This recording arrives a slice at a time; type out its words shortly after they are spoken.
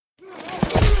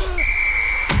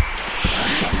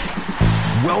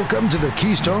Welcome to the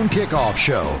Keystone Kickoff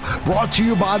Show, brought to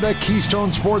you by the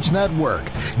Keystone Sports Network.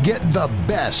 Get the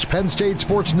best Penn State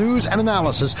sports news and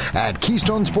analysis at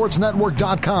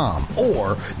KeystonesportsNetwork.com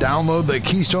or download the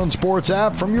Keystone Sports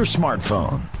app from your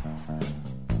smartphone.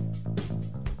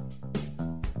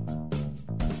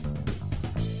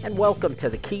 And welcome to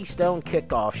the Keystone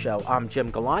Kickoff Show. I'm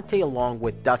Jim Galante along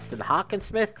with Dustin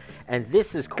Hockensmith, and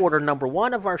this is quarter number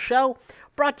one of our show,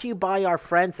 brought to you by our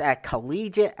friends at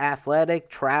Collegiate Athletic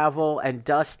Travel. And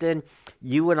Dustin,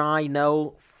 you and I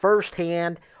know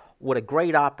firsthand what a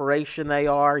great operation they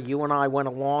are. You and I went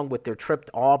along with their trip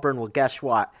to Auburn. Well, guess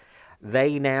what?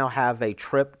 They now have a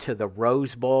trip to the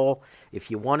Rose Bowl.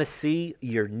 If you want to see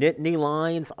your Nittany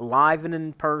Lions live and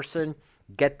in person,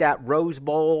 get that Rose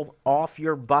Bowl off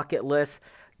your bucket list,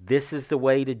 this is the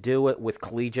way to do it with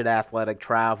Collegiate Athletic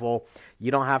Travel. You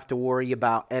don't have to worry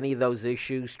about any of those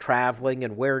issues, traveling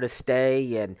and where to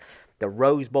stay and the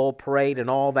Rose Bowl parade and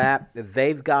all that.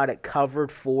 They've got it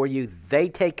covered for you. They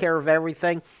take care of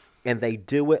everything, and they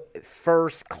do it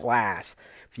first class.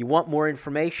 If you want more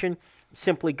information,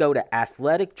 simply go to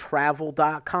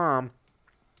athletictravel.com,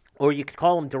 or you can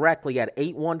call them directly at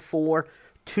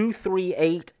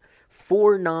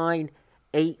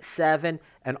 814-238-4987.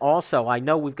 And also, I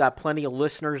know we've got plenty of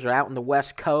listeners out in the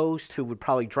West Coast who would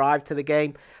probably drive to the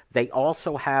game. They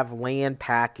also have land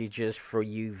packages for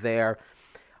you there.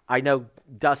 I know,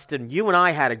 Dustin, you and I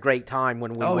had a great time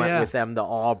when we went with them to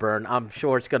Auburn. I'm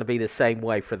sure it's going to be the same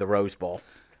way for the Rose Bowl.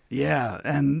 Yeah,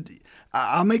 and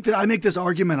I make this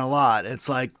argument a lot. It's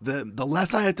like the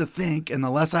less I have to think and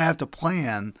the less I have to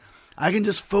plan, I can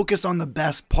just focus on the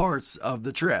best parts of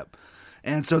the trip.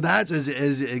 And so that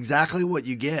is exactly what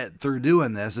you get through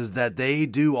doing this, is that they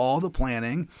do all the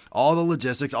planning, all the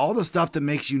logistics, all the stuff that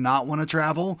makes you not want to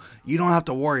travel. You don't have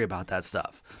to worry about that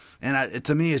stuff. And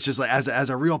to me, it's just like, as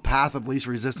a real path of least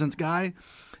resistance guy,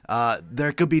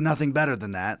 there could be nothing better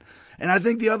than that. And I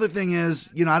think the other thing is,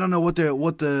 I don't know what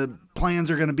the plans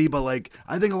are going to be, but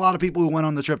I think a lot of people who went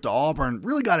on the trip to Auburn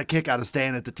really got a kick out of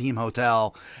staying at the team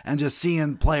hotel and just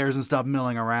seeing players and stuff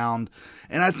milling around.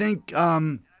 And I think,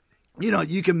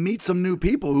 you can meet some new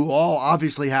people who all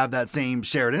obviously have that same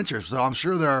shared interest. So I'm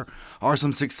sure there are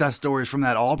some success stories from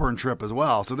that Auburn trip as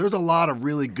well. So there's a lot of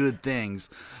really good things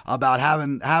about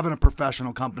having a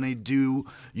professional company do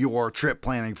your trip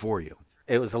planning for you.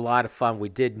 It was a lot of fun. We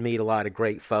did meet a lot of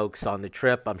great folks on the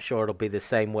trip. I'm sure it'll be the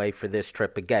same way for this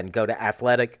trip. Again, go to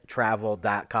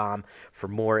athletictravel.com for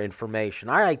more information.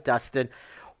 All right, Dustin,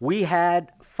 we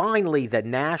had finally the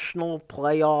national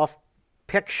playoff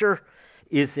picture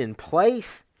is in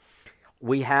place.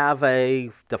 We have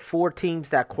the four teams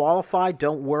that qualified.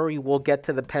 Don't worry, we'll get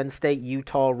to the Penn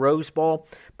State-Utah Rose Bowl.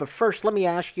 But first, let me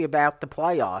ask you about the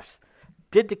playoffs.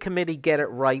 Did the committee get it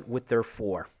right with their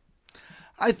four?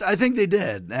 I think they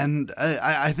did, and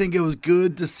I think it was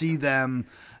good to see them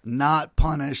not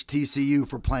punish TCU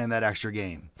for playing that extra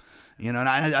game. And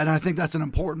I think that's an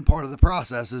important part of the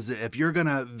process, is if you're going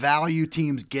to value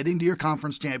teams getting to your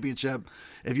conference championship,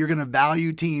 if you're going to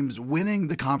value teams winning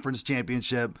the conference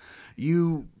championship,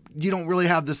 you don't really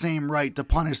have the same right to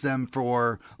punish them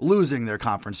for losing their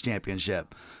conference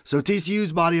championship. So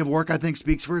TCU's body of work, I think,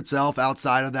 speaks for itself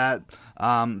outside of that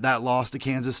loss to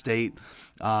Kansas State.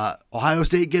 Ohio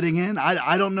State getting in,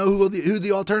 I don't know who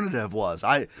the alternative was.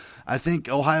 I think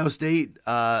Ohio State,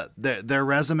 their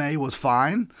resume was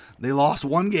fine. They lost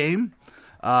one game,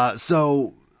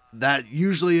 so that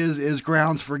usually is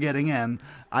grounds for getting in.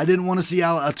 I didn't want to see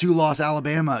a two-loss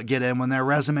Alabama get in when their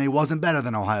resume wasn't better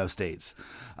than Ohio State's.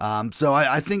 So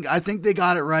I think they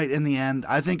got it right in the end.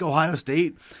 I think Ohio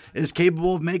State is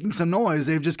capable of making some noise.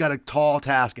 They've just got a tall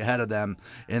task ahead of them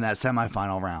in that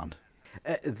semifinal round.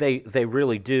 They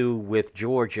really do with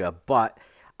Georgia, but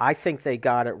I think they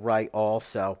got it right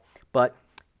also. But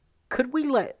could we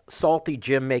let Salty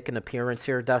Jim make an appearance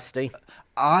here, Dusty?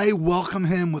 I welcome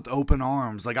him with open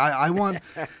arms. I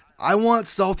want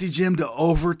Salty Jim to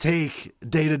overtake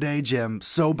Day-to-Day Jim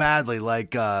so badly, like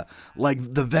the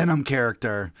Venom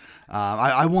character.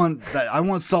 I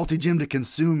want Salty Jim to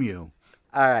consume you.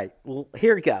 All right, well,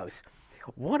 here goes.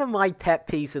 One of my pet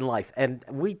peeves in life, and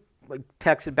we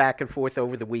texted back and forth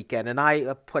over the weekend, and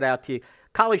I put out to you,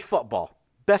 college football,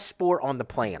 best sport on the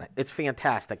planet. It's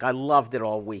fantastic. I loved it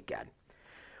all weekend.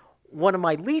 One of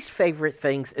my least favorite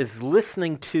things is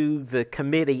listening to the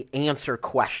committee answer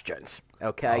questions.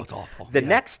 Okay? Oh, it's awful. The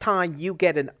next time you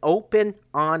get an open,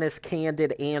 honest,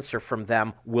 candid answer from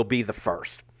them will be the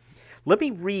first. Let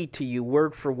me read to you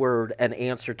word for word an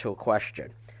answer to a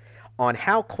question on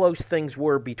how close things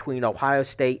were between Ohio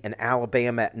State and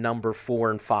Alabama at number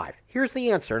 4 and 5. Here's the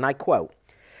answer, and I quote,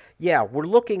 Yeah, we're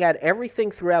looking at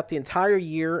everything throughout the entire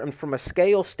year, and from a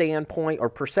scale standpoint or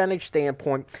percentage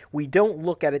standpoint, we don't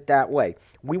look at it that way.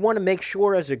 We want to make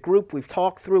sure as a group we've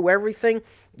talked through everything,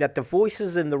 that the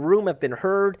voices in the room have been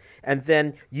heard, and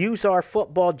then use our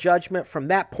football judgment from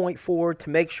that point forward to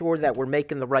make sure that we're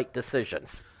making the right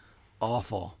decisions.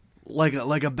 Awful. Like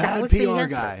a bad PR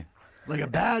guy. Like a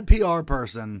bad PR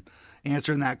person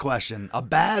answering that question. A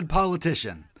bad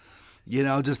politician.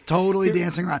 Just totally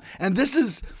dancing around. And this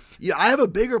is... I have a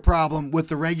bigger problem with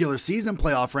the regular season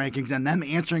playoff rankings and them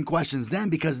answering questions then,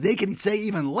 because they can say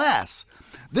even less.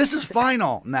 This is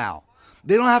final now.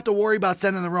 They don't have to worry about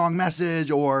sending the wrong message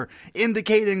or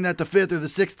indicating that the 5th or the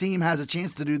 6th team has a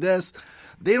chance to do this.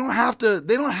 They don't have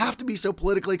to be so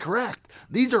politically correct.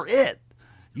 These are it.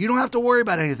 You don't have to worry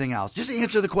about anything else. Just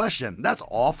answer the question. That's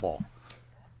awful.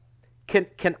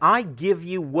 Can I give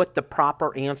you what the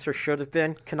proper answer should have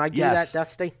been? Can I do that,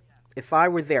 Dusty? If I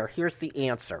were there, here's the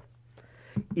answer.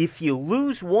 If you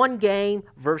lose one game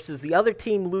versus the other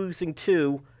team losing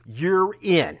two, you're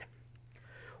in.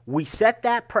 We set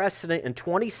that precedent in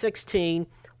 2016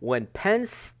 when Penn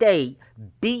State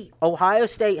beat Ohio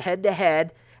State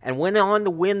head-to-head and went on to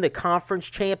win the conference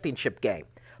championship game.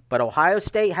 But Ohio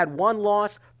State had one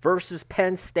loss versus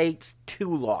Penn State's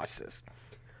 2 losses.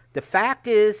 The fact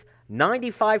is,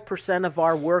 95% of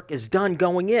our work is done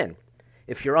going in.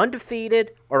 If you're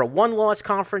undefeated or a one-loss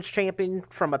conference champion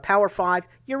from a Power 5,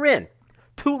 you're in.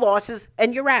 2 losses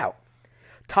and you're out.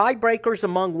 Tiebreakers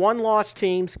among one-loss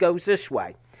teams goes this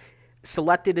way,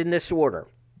 selected in this order.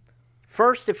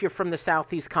 First, if you're from the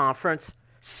Southeast Conference.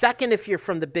 Second, if you're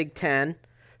from the Big Ten.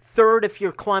 Third, if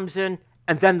you're Clemson.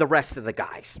 And then the rest of the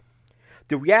guys.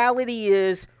 The reality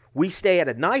is we stay at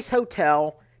a nice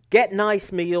hotel, get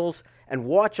nice meals, and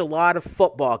watch a lot of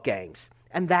football games.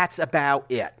 And that's about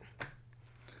it.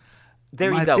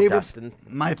 There you go, Dustin.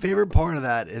 My favorite part of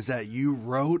that is that you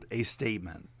wrote a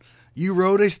statement. You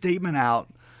wrote a statement out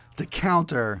to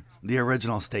counter the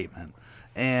original statement.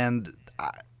 And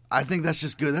I think that's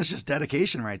just good. That's just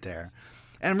dedication right there.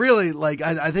 And really,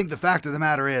 I think the fact of the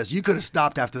matter is you could have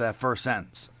stopped after that first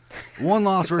sentence. 1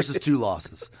 loss versus 2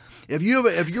 losses. If you're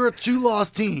a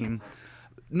 2-loss team,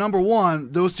 number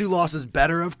one, those 2 losses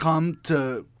better have come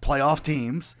to playoff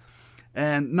teams.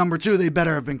 And number 2, they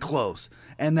better have been close.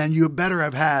 And then you better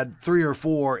have had 3 or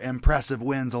 4 impressive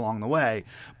wins along the way.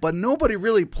 But nobody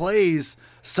really plays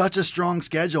such a strong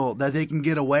schedule that they can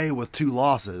get away with 2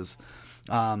 losses.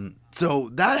 So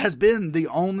that has been the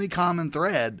only common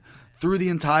thread through the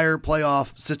entire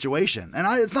playoff situation. And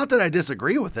it's not that I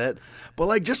disagree with it,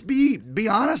 but just be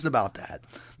honest about that.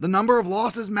 The number of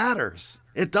losses matters.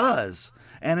 It does.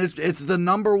 And it's the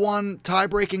number one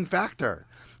tie-breaking factor.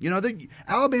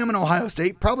 Alabama and Ohio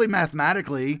State probably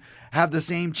mathematically have the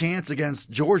same chance against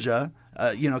Georgia,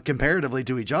 comparatively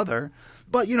to each other.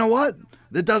 But you know what?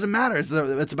 It doesn't matter.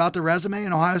 It's about the resume,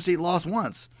 and Ohio State lost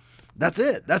once. That's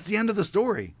it. That's the end of the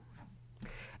story.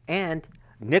 And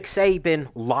Nick Saban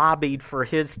lobbied for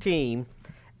his team,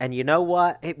 and you know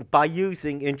what? By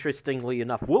using, interestingly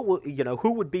enough,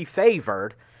 who would be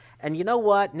favored? And you know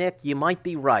what, Nick? You might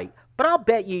be right. But I'll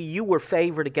bet you were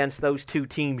favored against those 2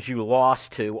 teams you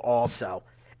lost to also.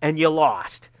 And you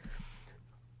lost.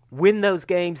 Win those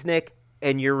games, Nick,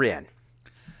 and you're in.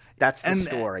 That's the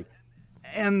story.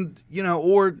 And,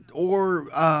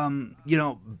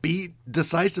 beat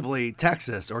decisively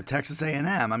Texas or Texas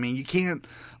A&M. I mean, you can't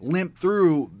limp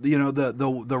through,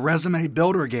 the resume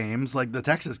builder games like the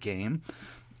Texas game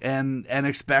and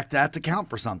expect that to count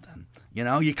for something.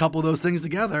 You couple those things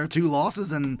together, 2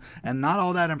 losses and not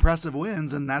all that impressive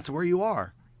wins, and that's where you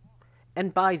are.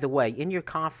 And by the way, in your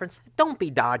conference, don't be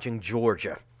dodging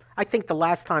Georgia. I think the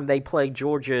last time they played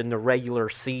Georgia in the regular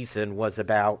season was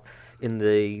about in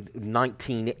the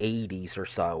 1980s or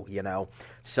so,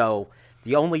 So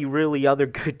the only really other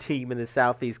good team in the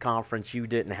Southeast Conference you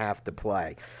didn't have to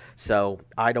play. So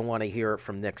I don't want to hear it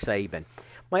from Nick Saban.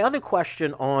 My other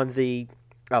question on the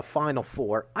Final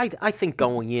Four, I think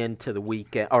going into the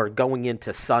weekend or going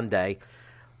into Sunday,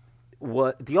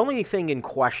 the only thing in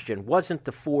question wasn't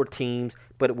the 4 teams,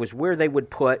 but it was where they would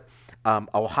put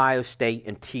Ohio State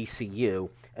and TCU.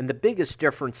 And the biggest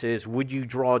difference is, would you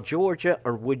draw Georgia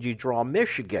or would you draw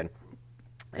Michigan?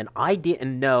 And I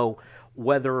didn't know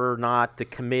whether or not the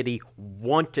committee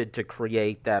wanted to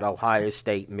create that Ohio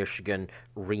State-Michigan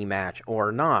rematch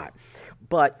or not.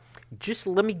 But just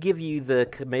let me give you the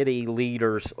committee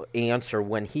leader's answer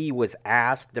when he was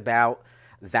asked about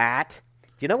that. Do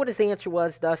you know what his answer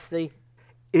was, Dusty?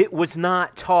 It was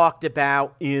not talked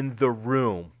about in the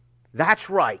room. That's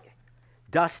right,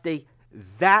 Dusty.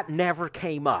 That never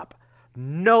came up.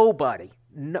 Nobody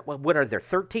No, what are there,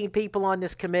 13 people on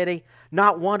this committee?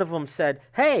 Not one of them said,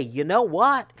 hey, you know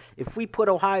what? If we put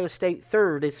Ohio State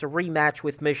third, it's a rematch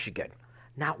with Michigan.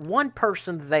 Not one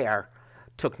person there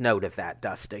took note of that,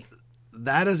 Dusty.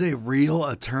 That is a real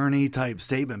attorney-type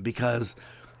statement because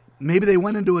maybe they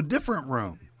went into a different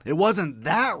room. It wasn't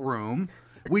that room.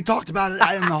 We talked about it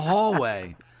in the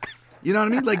hallway. You know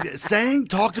what I mean? Like, saying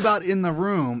talked about in the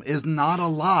room is not a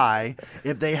lie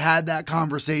if they had that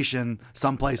conversation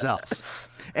someplace else.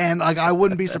 And, like, I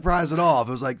wouldn't be surprised at all if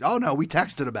it was like, oh, no, we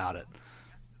texted about it.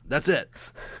 That's it.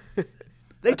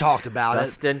 They talked about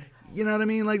it. You know what I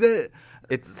mean? Like,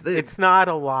 it's not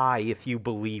a lie if you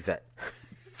believe it.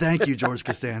 Thank you, George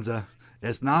Costanza.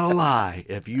 It's not a lie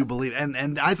if you believe it.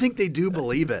 And I think they do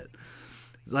believe it.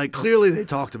 Like, clearly they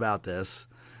talked about this,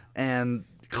 and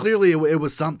clearly it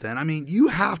was something. I mean, you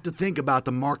have to think about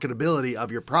the marketability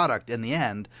of your product in the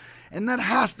end, and that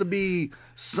has to be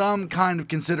some kind of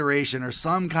consideration or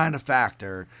some kind of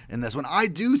factor in this one. I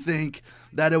do think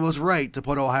that it was right to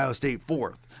put Ohio State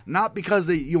fourth. Not because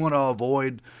you want to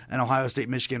avoid an Ohio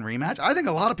State-Michigan rematch. I think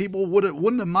a lot of people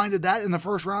wouldn't have minded that in the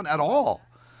first round at all.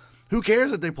 Who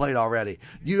cares that they played already?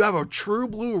 You have a true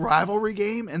blue rivalry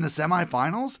game in the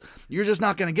semifinals. You're just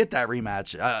not going to get that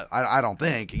rematch. I don't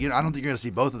think. I don't think you're going to see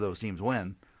both of those teams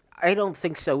win. I don't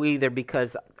think so either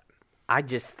because I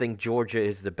just think Georgia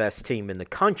is the best team in the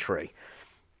country.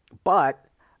 But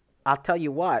I'll tell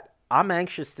you what, I'm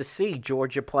anxious to see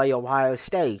Georgia play Ohio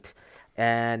State.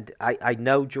 And I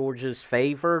know Georgia's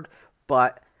favored,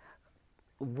 but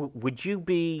would you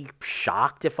be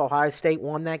shocked if Ohio State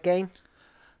won that game?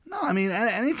 No, I mean,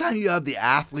 anytime you have the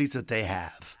athletes that they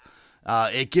have,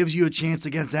 it gives you a chance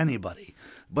against anybody.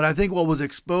 But I think what was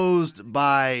exposed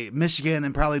by Michigan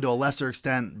and probably to a lesser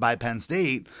extent by Penn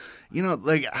State,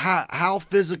 like how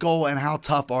physical and how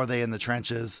tough are they in the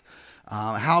trenches?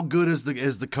 How good is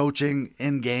the coaching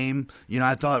in game?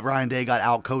 I thought Ryan Day got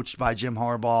outcoached by Jim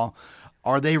Harbaugh.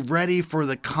 Are they ready for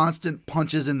the constant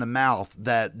punches in the mouth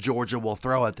that Georgia will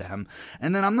throw at them?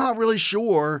 And then I'm not really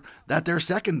sure that their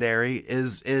secondary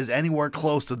is anywhere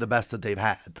close to the best that they've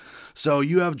had. So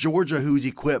you have Georgia who's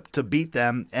equipped to beat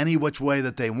them any which way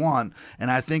that they want,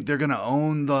 and I think they're going to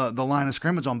own the line of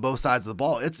scrimmage on both sides of the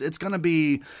ball. It's going to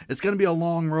be a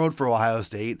long road for Ohio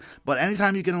State, but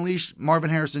anytime you can unleash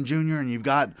Marvin Harrison Jr. and you've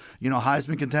got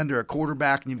Heisman contender at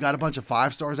quarterback and you've got a bunch of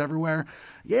 5-stars everywhere,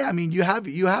 yeah, I mean you have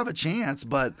a chance,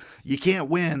 but you can't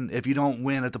win if you don't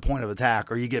win at the point of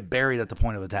attack or you get buried at the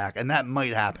point of attack, and that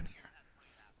might happen here.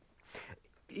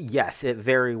 Yes, it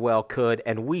very well could,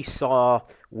 and we saw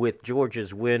with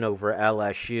Georgia's win over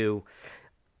LSU,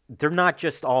 they're not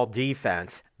just all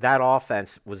defense. That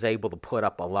offense was able to put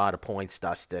up a lot of points,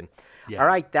 Dustin. Yeah. All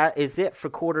right, that is it for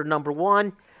quarter number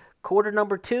one. Quarter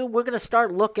number two, we're going to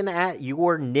start looking at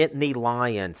your Nittany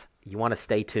Lions. You want to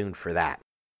stay tuned for that.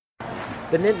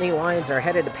 The Nittany Lions are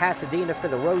headed to Pasadena for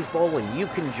the Rose Bowl, and you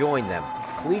can join them.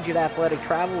 Collegiate Athletic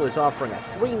Travel is offering a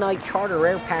 3-night charter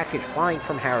air package flying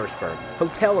from Harrisburg,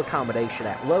 hotel accommodation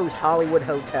at Lowe's Hollywood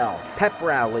Hotel, pep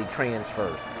rally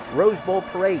transfers, Rose Bowl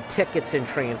parade tickets and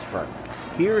transfer.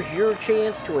 Here's your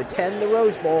chance to attend the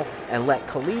Rose Bowl and let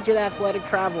Collegiate Athletic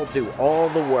Travel do all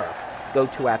the work. Go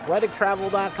to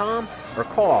athletictravel.com or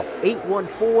call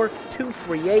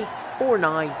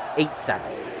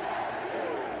 814-238-4987.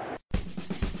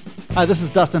 Hi, this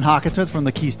is Dustin Hawkinsmith from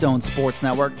the Keystone Sports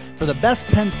Network. For the best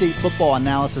Penn State football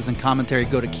analysis and commentary,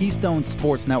 go to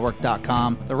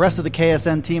KeystoneSportsNetwork.com. The rest of the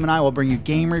KSN team and I will bring you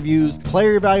game reviews,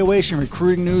 player evaluation,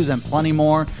 recruiting news, and plenty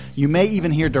more. You may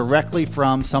even hear directly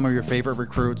from some of your favorite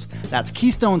recruits. That's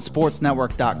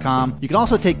KeystoneSportsNetwork.com. You can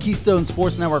also take Keystone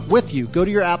Sports Network with you. Go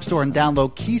to your app store and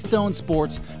download Keystone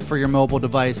Sports for your mobile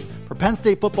device. For Penn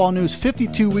State football news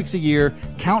 52 weeks a year,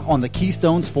 count on the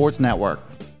Keystone Sports Network.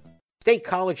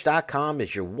 StateCollege.com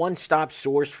is your one-stop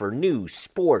source for news,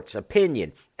 sports,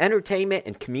 opinion, entertainment,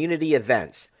 and community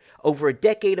events. Over a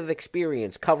decade of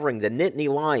experience covering the Nittany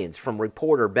Lions from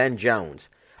reporter Ben Jones.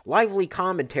 Lively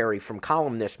commentary from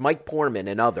columnist Mike Poorman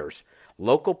and others.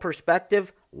 Local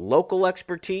perspective, local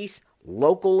expertise,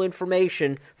 local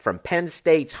information from Penn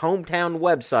State's hometown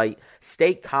website,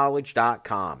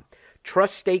 StateCollege.com.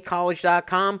 Trust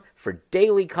StateCollege.com for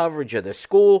daily coverage of the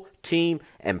school, team,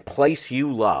 and place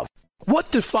you love.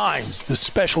 What defines the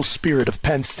special spirit of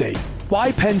Penn State?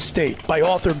 Why Penn State by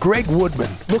author Greg Woodman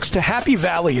looks to Happy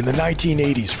Valley in the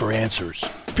 1980s for answers.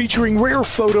 Featuring rare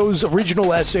photos,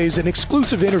 original essays, and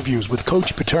exclusive interviews with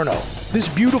Coach Paterno. This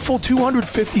beautiful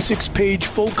 256-page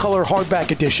full-color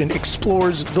hardback edition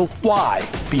explores the why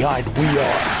behind We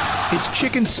Are. It's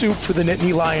chicken soup for the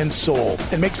Nittany Lions soul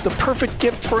and makes the perfect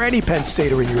gift for any Penn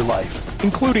Stater in your life,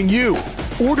 including you.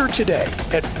 Order today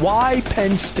at ypenn.com.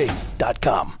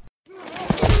 PennState.com.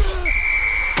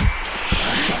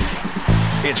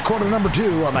 It's quarter number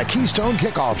 2 on the Keystone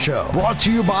Kickoff Show, brought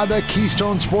to you by the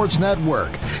Keystone Sports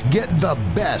Network. Get the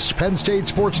best Penn State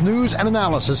sports news and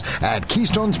analysis at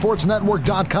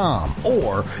KeystoneSportsNetwork.com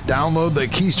or download the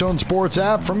Keystone Sports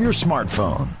app from your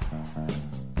smartphone.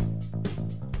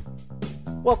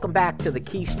 Welcome back to the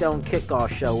Keystone Kickoff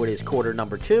Show. It is quarter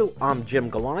number 2. I'm Jim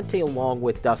Galante along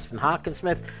with Dustin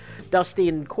Hockensmith. Dusty,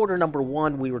 in quarter number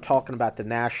 1, we were talking about the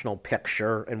national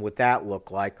picture and what that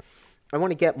looked like. I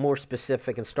want to get more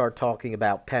specific and start talking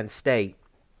about Penn State.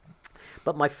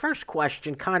 But my first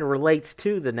question kind of relates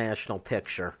to the national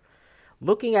picture.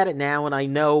 Looking at it now, and I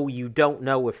know you don't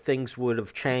know if things would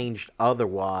have changed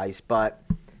otherwise, but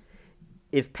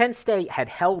if Penn State had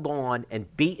held on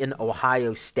and beaten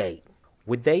Ohio State,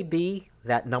 would they be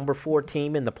that number 4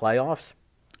 team in the playoffs?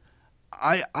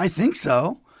 I think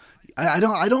so. I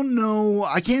don't know.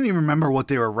 I can't even remember what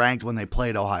they were ranked when they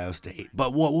played Ohio State.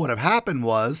 But what would have happened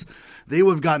was they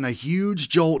would have gotten a huge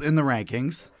jolt in the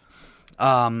rankings,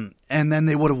 and then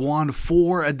they would have won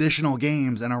 4 additional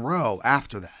games in a row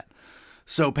after that.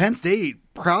 So Penn State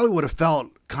probably would have felt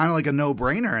kind of like a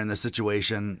no-brainer in this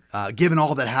situation, given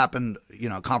all that happened,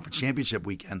 conference championship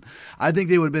weekend. I think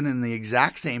they would have been in the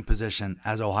exact same position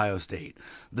as Ohio State,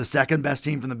 the second best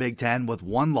team from the Big Ten with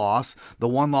 1 loss. The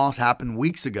 1 loss happened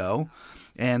weeks ago,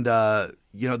 and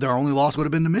their only loss would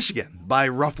have been to Michigan by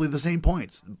roughly the same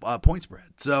point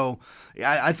spread. So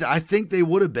I think they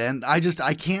would have been. I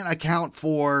can't account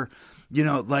for,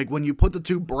 like when you put the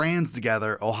 2 brands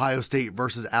together, Ohio State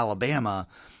versus Alabama,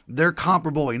 they're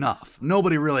comparable enough.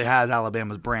 Nobody really has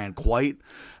Alabama's brand quite,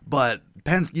 but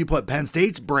you put Penn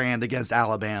State's brand against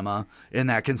Alabama in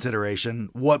that consideration,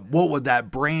 what would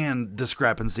that brand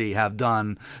discrepancy have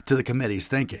done to the committee's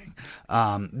thinking?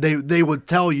 They would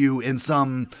tell you in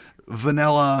some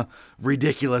vanilla,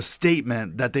 ridiculous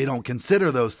statement that they don't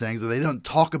consider those things, or they don't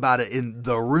talk about it in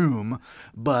the room,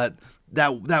 but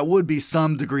that would be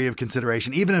some degree of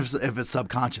consideration, even if it's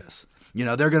subconscious.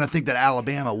 They're going to think that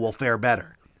Alabama will fare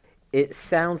better. It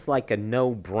sounds like a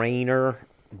no-brainer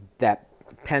that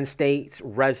Penn State's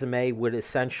resume would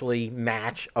essentially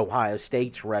match Ohio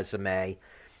State's resume,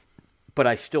 but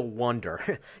I still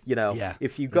wonder,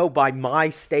 if you go by my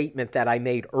statement that I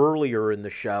made earlier in the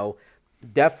show,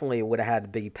 definitely it would have had to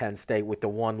be Penn State with the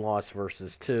 1 loss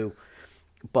versus 2,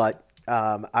 but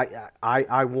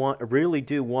I really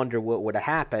do wonder what would have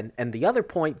happened. And the other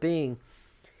point being,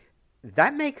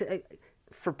 that makes,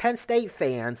 for Penn State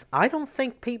fans, I don't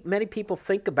think many people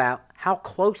think about how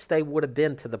close they would have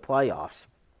been to the playoffs.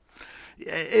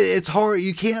 It's hard.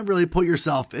 You can't really put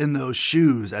yourself in those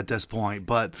shoes at this point,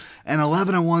 but an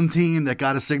 11-1 team that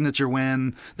got a signature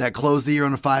win, that closed the year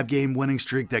on a 5-game winning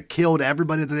streak, that killed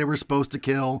everybody that they were supposed to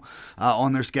kill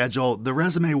on their schedule, the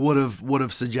resume would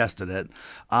have suggested it.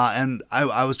 And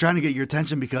I was trying to get your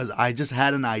attention because I just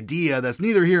had an idea that's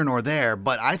neither here nor there,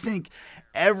 but I think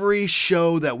every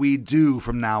show that we do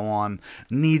from now on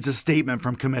needs a statement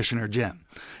from Commissioner Jim.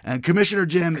 And Commissioner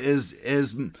Jim is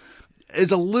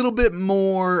a little bit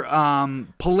more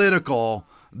political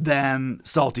than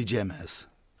Salty Jim is.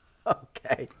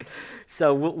 Okay,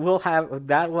 so we'll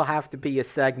have to be a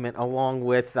segment along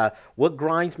with what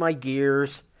grinds my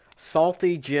gears,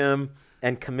 Salty Jim,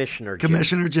 and Commissioner Jim.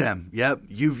 Commissioner Jim, yep,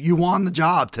 you won the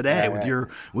job today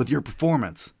with your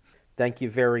performance. Thank you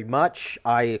very much.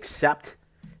 I accept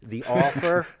the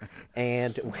offer,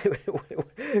 and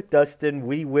Dustin,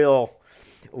 we will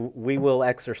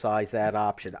exercise that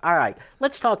option. All right,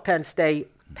 let's talk Penn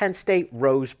State. Penn State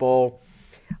Rose Bowl.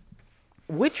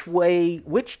 Which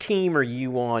team are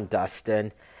you on,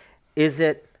 Dustin? Is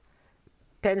it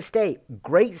Penn State,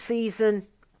 great season,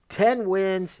 10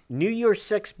 wins, New Year's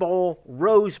Six Bowl,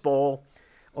 Rose Bowl,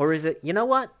 or is it, you know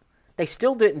what? They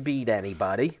still didn't beat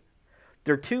anybody.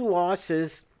 Their 2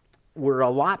 losses were a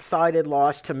lopsided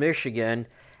loss to Michigan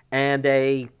and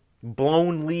a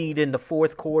blown lead in the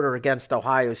 4th quarter against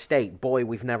Ohio State. Boy,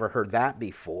 we've never heard that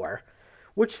before.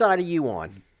 Which side are you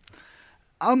on?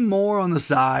 I'm more on the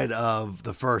side of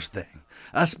the first thing,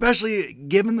 especially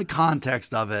given the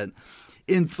context of it.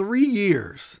 In 3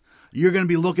 years, you're going to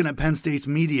be looking at Penn State's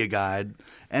media guide,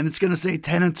 and it's going to say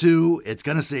 10-2. It's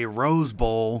going to say Rose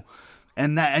Bowl,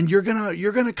 and you're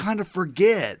gonna kind of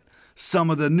forget some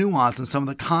of the nuance and some of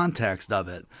the context of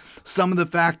it. Some of the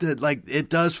fact that it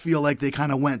does feel like they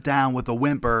kind of went down with a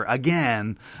whimper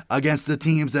again against the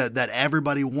teams that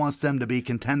everybody wants them to be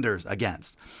contenders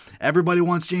against. Everybody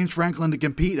wants James Franklin to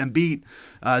compete and beat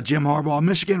Jim Harbaugh,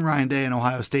 Michigan, Ryan Day, and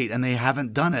Ohio State, and they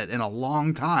haven't done it in a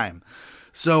long time.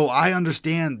 So I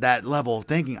understand that level of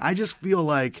thinking. I just feel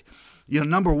like,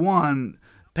 number one,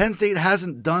 Penn State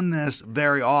hasn't done this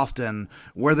very often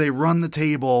where they run the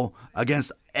table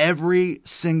against every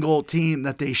single team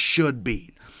that they should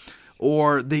beat.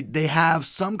 Or they have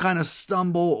some kind of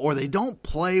stumble, or they don't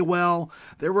play well.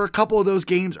 There were a couple of those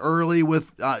games early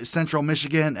with Central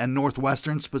Michigan and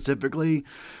Northwestern specifically.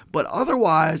 But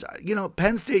otherwise,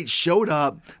 Penn State showed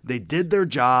up. They did their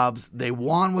jobs. They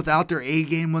won without their A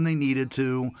game when they needed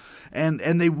to.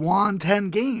 And they won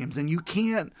 10 games. And you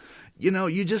can't,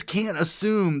 you just can't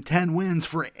assume 10 wins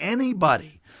for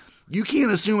anybody. You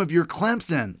can't assume if you're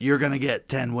Clemson, you're going to get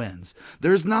 10 wins.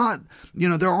 There's not,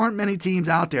 there aren't many teams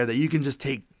out there that you can just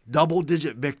take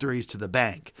double-digit victories to the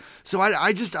bank. So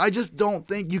I just don't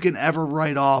think you can ever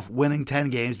write off winning 10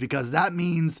 games, because that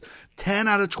means 10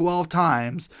 out of 12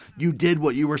 times you did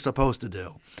what you were supposed to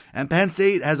do. And Penn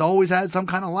State has always had some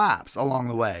kind of lapse along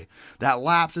the way. That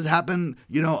lapse has happened,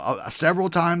 several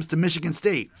times to Michigan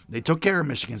State. They took care of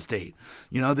Michigan State.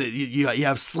 You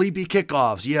have sleepy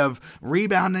kickoffs. You have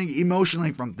rebounding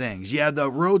emotionally from things. You had the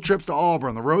road trips to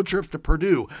Auburn, the road trips to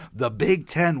Purdue, the Big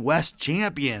Ten West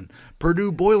champion,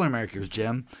 Purdue Boilermakers,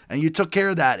 Jim. And you took care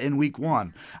of that in week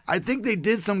 1. I think they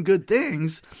did some good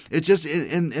things. It's just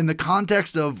in the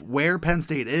context of where Penn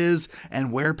State is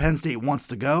and where Penn State wants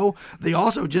to go, they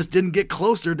also just didn't get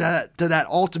closer to that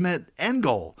ultimate end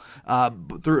goal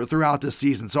throughout this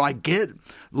season. So I get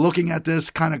looking at this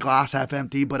kind of glass half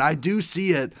empty, but I do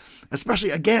see it,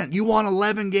 especially, again, you won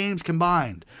 11 games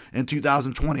combined in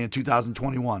 2020 and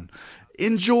 2021.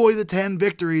 Enjoy the 10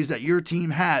 victories that your team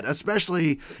had,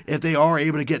 especially if they are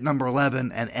able to get number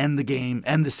 11 and end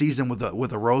the season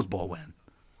with a Rose Bowl win.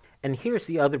 And here's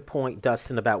the other point,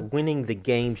 Dustin, about winning the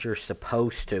games you're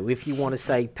supposed to. If you want to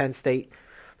say Penn State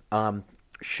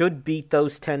should beat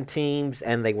those 10 teams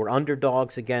and they were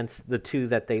underdogs against the 2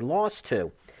 that they lost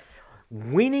to,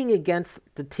 winning against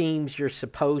the teams you're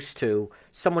supposed to,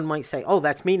 someone might say, oh,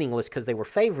 that's meaningless because they were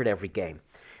favored every game.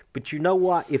 But you know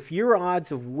what? If your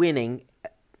odds of winning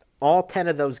all 10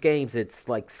 of those games, it's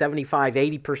like 75,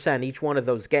 80% each one of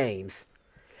those games,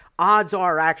 odds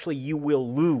are actually you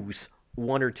will lose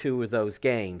 1 or 2 of those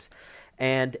games.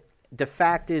 And the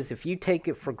fact is, if you take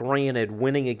it for granted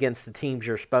winning against the teams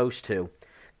you're supposed to,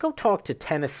 go talk to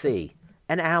Tennessee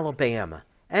and Alabama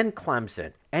and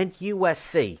Clemson and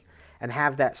USC and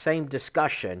have that same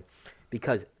discussion,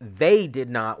 because they did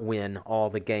not win all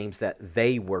the games that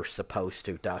they were supposed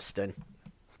to, Dustin.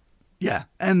 Yeah,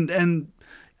 and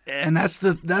that's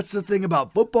the thing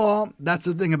about football. That's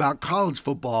the thing about college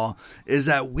football, is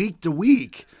that week to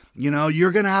week,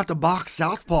 you're going to have to box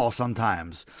southpaw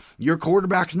sometimes. Your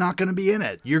quarterback's not going to be in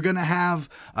it. You're going to have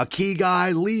a key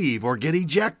guy leave or get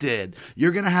ejected.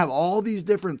 You're going to have all these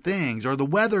different things, or the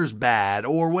weather's bad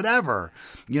or whatever.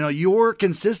 Your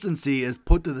consistency is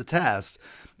put to the test.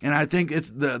 And I think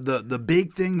it's the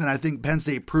big thing that I think Penn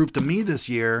State proved to me this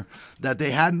year that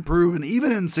they hadn't proven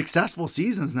even in successful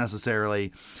seasons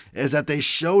necessarily, is that they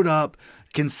showed up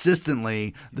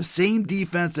consistently. The same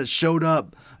defense that showed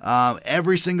up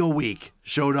every single week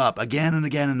showed up again and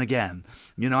again and again.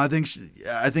 I think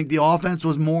the offense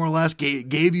was more or less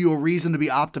gave you a reason to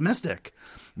be optimistic.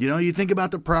 You think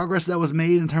about the progress that was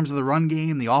made in terms of the run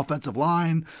game, the offensive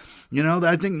line.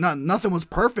 I think nothing was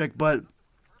perfect, but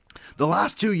the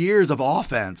last 2 years of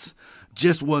offense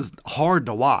just was hard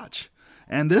to watch.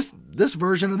 And this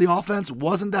version of the offense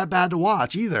wasn't that bad to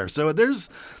watch either. So there's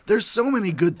so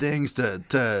many good things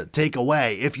to take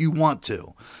away if you want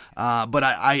to. But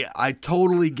I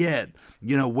totally get,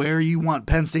 where you want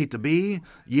Penn State to be.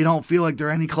 You don't feel like they're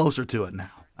any closer to it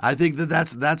now. I think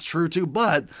that's true too.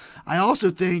 But I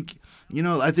also think,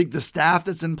 I think the staff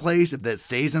that's in place, if that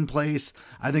stays in place,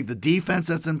 I think the defense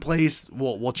that's in place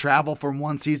will travel from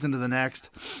one season to the next.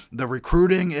 The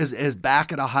recruiting is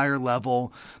back at a higher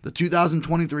level. The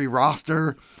 2023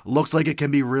 roster looks like it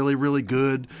can be really, really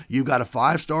good. You've got a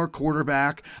 5-star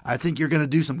quarterback. I think you're going to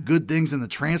do some good things in the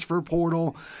transfer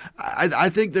portal. I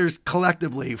think there's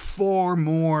collectively far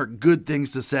more good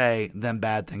things to say than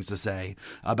bad things to say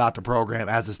about the program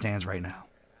as it stands right now.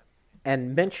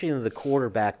 And mentioning the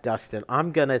quarterback, Dustin,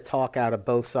 I'm going to talk out of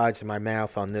both sides of my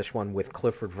mouth on this one with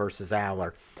Clifford versus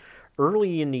Aller.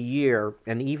 Early in the year,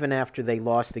 and even after they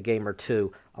lost a game or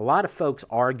two, a lot of folks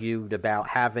argued about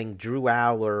having Drew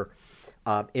Aller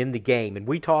in the game. And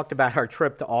we talked about our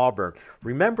trip to Auburn.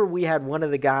 Remember, we had one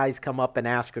of the guys come up and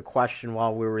ask a question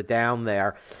while we were down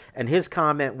there, and his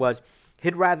comment was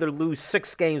he'd rather lose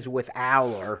 6 games with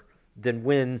Aller than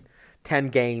win 10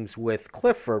 games with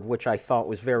Clifford, which I thought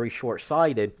was very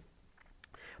short-sighted.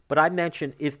 But I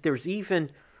mentioned if there's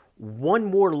even one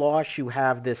more loss you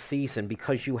have this season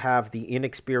because you have the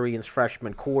inexperienced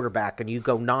freshman quarterback and you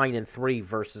go 9-3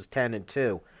 versus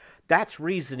 10-2, That's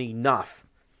reason enough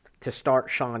to start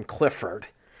Sean Clifford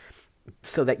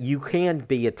so that you can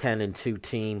be a 10-2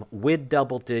 team with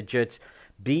double digits,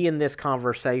 be in this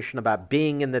conversation about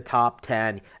being in the top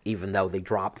 10, even though they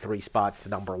dropped 3 spots to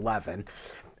number 11.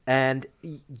 And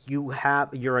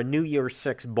you're a New Year's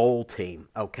Six bowl team,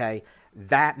 okay?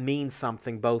 That means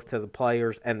something both to the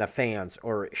players and the fans,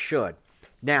 or it should.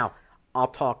 Now, I'll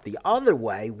talk the other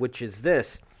way, which is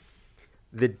this.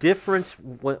 The difference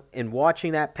in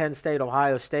watching that Penn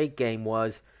State-Ohio State game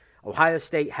was Ohio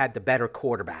State had the better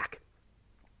quarterback.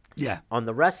 Yeah. On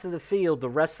the rest of the field, the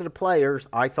rest of the players,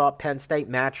 I thought Penn State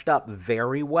matched up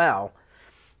very well.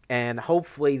 And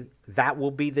hopefully that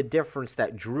will be the difference,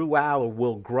 that Drew Aller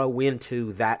will grow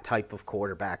into that type of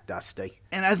quarterback, Dusty.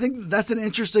 And I think that's an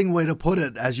interesting way to put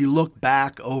it as you look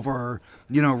back over,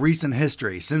 recent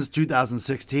history since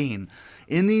 2016.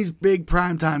 In these big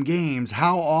primetime games,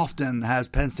 how often has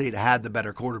Penn State had the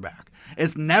better quarterback?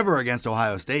 It's never against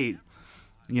Ohio State.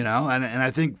 And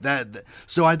I think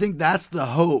that's the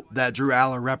hope that Drew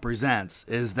Aller represents,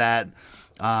 is that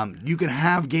you can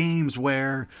have games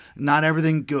where not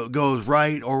everything goes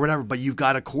right or whatever, but you've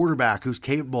got a quarterback who's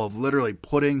capable of literally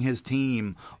putting his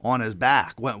team on his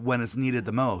back when it's needed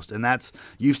the most. And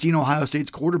you've seen Ohio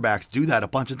State's quarterbacks do that a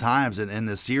bunch of times in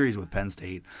this series with Penn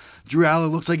State. Drew Aller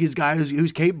looks like he's a guy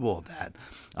who's capable of that.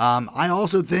 I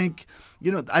also think,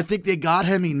 I think they got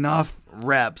him enough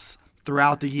reps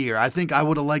throughout the year. I think I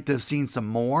would have liked to have seen some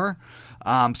more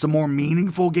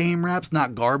meaningful game reps,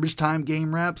 not garbage time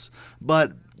game reps.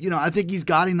 But, I think he's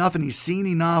got enough and he's seen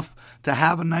enough to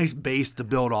have a nice base to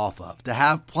build off of, to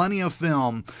have plenty of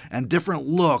film and different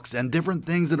looks and different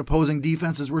things that opposing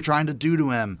defenses were trying to do to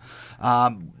him.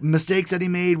 Mistakes that he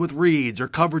made with reads or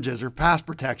coverages or pass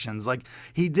protections. Like,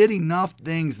 he did enough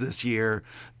things this year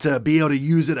to be able to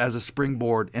use it as a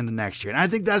springboard into next year. And I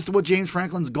think that's what James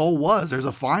Franklin's goal was. There's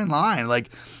a fine line.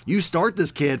 Like, you start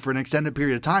this kid for an extended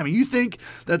period of time, and you think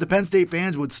that the Penn State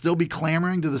fans would still be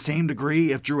clamoring to the same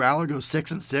degree if Drew Aller goes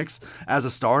 6-6 as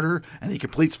a starter and he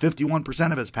completes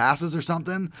 51% of his passes or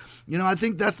something? I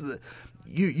think that's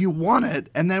you want it,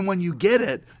 and then when you get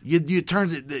it,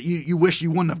 you wish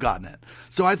you wouldn't have gotten it.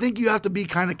 So I think you have to be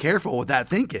kind of careful with that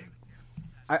thinking.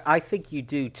 I think you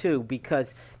do too,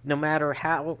 because no matter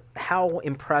how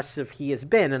impressive he has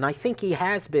been, and I think he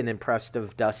has been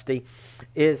impressive, Dusty,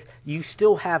 is you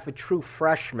still have a true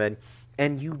freshman,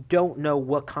 and you don't know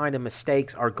what kind of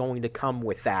mistakes are going to come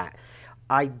with that.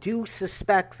 I do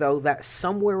suspect, though, that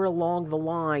somewhere along the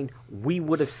line we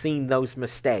would have seen those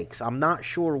mistakes. I'm not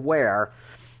sure where,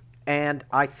 and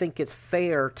I think it's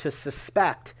fair to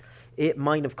suspect it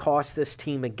might have cost this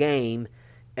team a game,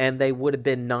 and they would have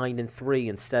been 9-3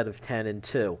 instead of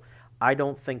 10-2. I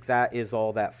don't think that is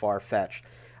all that far-fetched.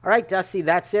 All right, Dusty,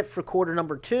 that's it for quarter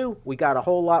number 2. We got a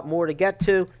whole lot more to get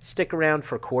to. Stick around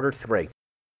for quarter 3.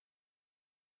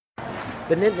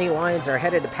 The Nittany Lions are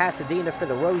headed to Pasadena for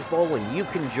the Rose Bowl, and you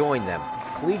can join them.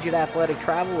 Collegiate Athletic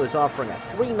Travel is offering a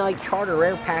 3-night charter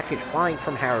air package flying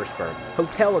from Harrisburg,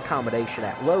 hotel accommodation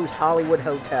at Lowe's Hollywood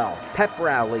Hotel, pep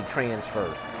rally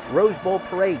transfers, Rose Bowl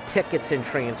parade tickets and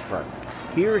transfer.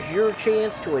 Here's your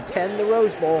chance to attend the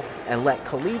Rose Bowl and let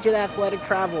Collegiate Athletic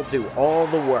Travel do all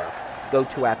the work. Go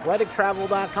to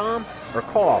athletictravel.com or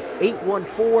call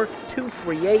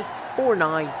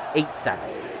 814-238-4987.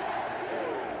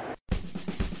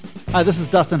 Hi, this is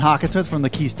Dustin Hawkinsmith from the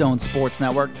Keystone Sports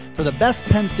Network. For the best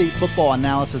Penn State football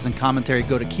analysis and commentary,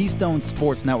 go to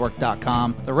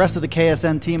KeystoneSportsNetwork.com. The rest of the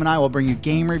KSN team and I will bring you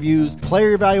game reviews,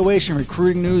 player evaluation,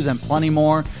 recruiting news, and plenty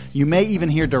more. You may even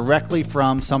hear directly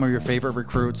from some of your favorite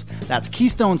recruits. That's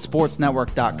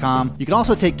KeystoneSportsNetwork.com. You can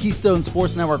also take Keystone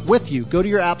Sports Network with you. Go to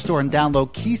your app store and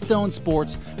download Keystone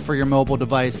Sports for your mobile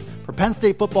device. For Penn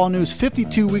State football news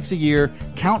 52 weeks a year,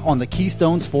 count on the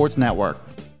Keystone Sports Network.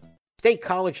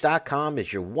 StateCollege.com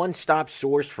is your one-stop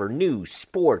source for news,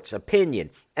 sports,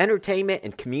 opinion, entertainment,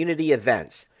 and community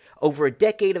events. Over a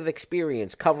decade of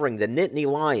experience covering the Nittany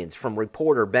Lions from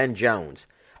reporter Ben Jones.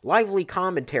 Lively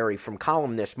commentary from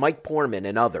columnist Mike Poorman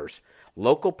and others.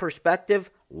 Local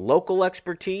perspective, local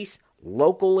expertise,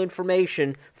 local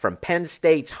information from Penn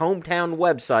State's hometown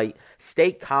website,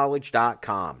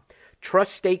 StateCollege.com.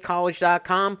 Trust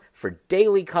StateCollege.com for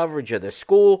daily coverage of the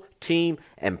school, team,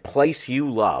 and place you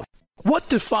love. What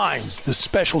defines the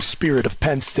special spirit of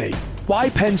Penn State? Why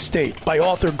Penn State by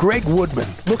author Greg Woodman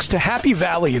looks to Happy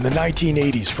Valley in the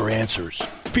 1980s for answers.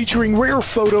 Featuring rare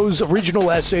photos,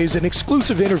 original essays, and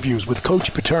exclusive interviews with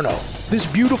Coach Paterno. This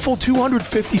beautiful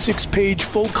 256-page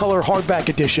full-color hardback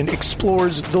edition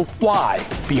explores the why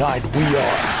behind We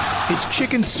Are. It's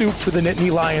chicken soup for the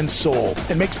Nittany Lions soul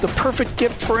and makes the perfect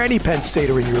gift for any Penn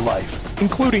Stater in your life,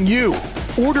 including you.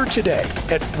 Order today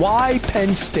at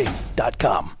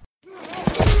whypennstate.com.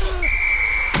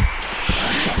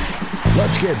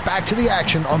 Let's get back to the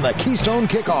action on the Keystone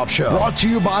Kickoff Show. Brought to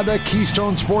you by the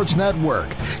Keystone Sports Network.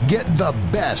 Get the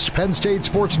best Penn State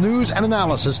sports news and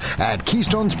analysis at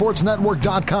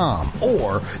KeystoneSportsNetwork.com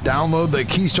or download the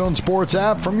Keystone Sports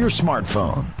app from your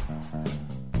smartphone.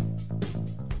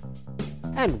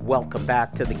 And welcome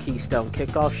back to the Keystone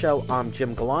Kickoff Show. I'm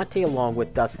Jim Galante along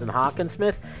with Dustin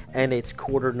Hockensmith, and it's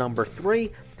quarter number 3,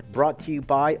 brought to you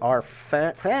by our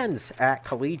friends at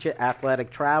Collegiate Athletic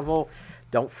Travel.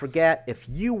 Don't forget, if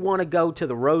you want to go to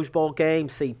the Rose Bowl game,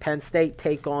 see Penn State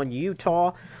take on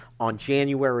Utah on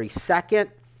January 2nd,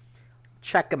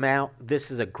 check them out. This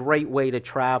is a great way to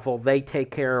travel. They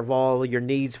take care of all your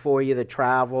needs for you, the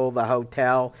travel, the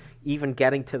hotel, even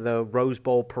getting to the Rose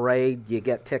Bowl parade. You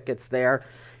get tickets there.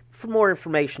 For more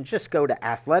information, just go to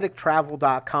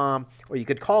athletictravel.com, or you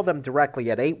could call them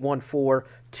directly at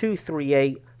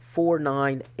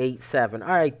 814-238-4987. All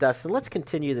right, Dustin, let's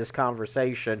continue this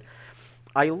conversation.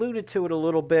 I alluded to it a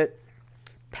little bit.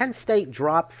 Penn State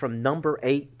dropped from number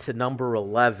 8 to number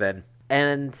 11.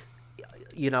 And,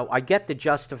 I get the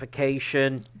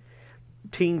justification.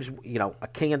 Teams,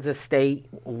 Kansas State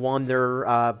won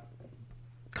their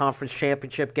conference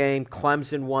championship game.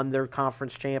 Clemson won their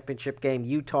conference championship game.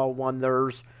 Utah won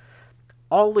theirs.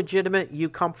 All legitimate. You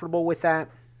comfortable with that?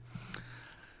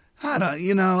 I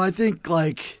don't, I think,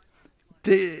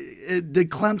 did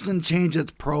Clemson change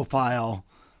its profile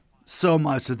so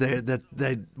much that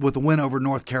they with the win over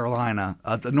North Carolina,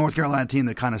 the North Carolina team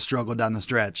that kind of struggled down the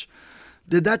stretch,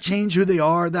 did that change who they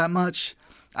are that much?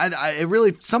 It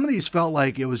really, some of these felt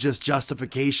like it was just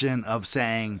justification of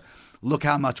saying, look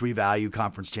how much we value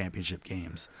conference championship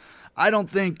games. I don't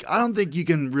think you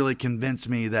can really convince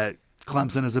me that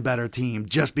Clemson is a better team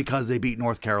just because they beat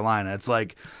North Carolina. It's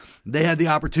like they had the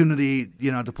opportunity,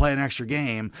 to play an extra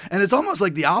game, and it's almost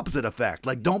like the opposite effect.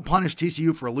 Like, don't punish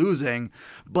TCU for losing,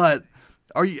 but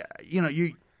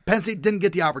Penn State didn't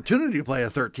get the opportunity to play a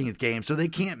 13th game, so they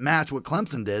can't match what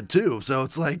Clemson did too. So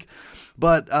it's like,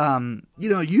 but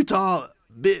Utah,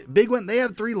 big one. They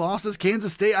have 3 losses.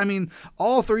 Kansas State. I mean,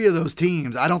 all 3 of those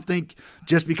teams. I don't think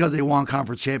just because they won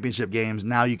conference championship games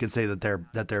now you can say that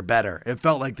they're better. It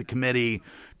felt like the committee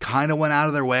kind of went out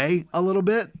of their way a little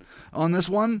bit on this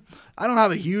one. I don't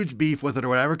have a huge beef with it or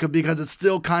whatever because it's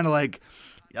still kind of like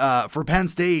for Penn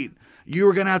State, you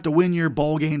were going to have to win your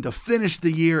bowl game to finish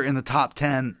the year in the top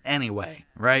 10 anyway,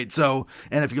 right? So,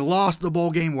 and if you lost the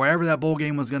bowl game, wherever that bowl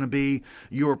game was going to be,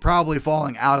 you were probably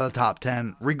falling out of the top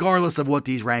 10, regardless of what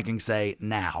these rankings say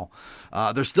now.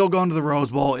 They're still going to the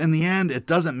Rose Bowl. In the end, it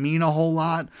doesn't mean a whole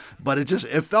lot, but it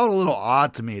felt a little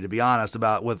odd to me, to be honest,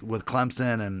 about with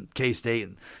Clemson and K-State.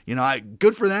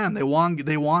 Good for them. They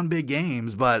won big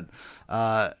games, but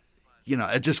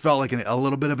it just felt like a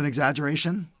little bit of an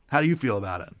exaggeration. How do you feel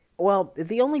about it? Well,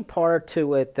 the only part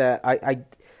to it that I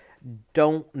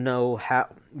don't know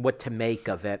what to make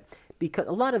of it, because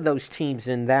a lot of those teams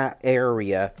in that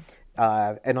area,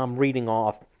 and I'm reading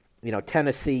off,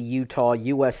 Tennessee, Utah,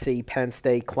 USC, Penn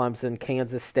State, Clemson,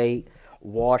 Kansas State,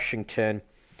 Washington,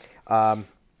 and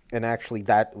actually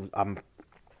that I'm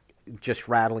just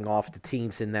rattling off the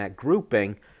teams in that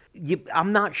grouping.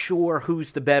 I'm not sure who's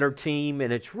the better team,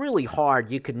 and it's really hard.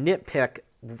 You could nitpick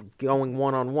going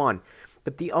one-on-one.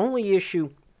 But the only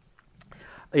issue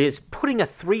is putting a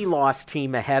 3-loss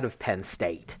team ahead of Penn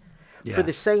State for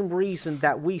the same reason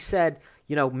that we said,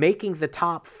 making the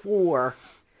top 4,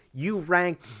 you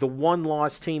ranked the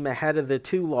 1-loss team ahead of the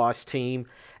 2-loss team.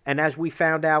 And as we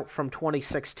found out from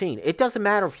 2016, it doesn't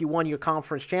matter if you won your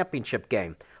conference championship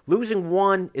game. Losing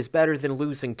 1 is better than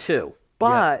losing 2.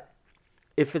 But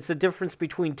if it's a difference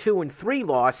between 2 and 3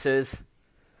 losses,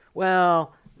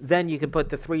 well, then you can put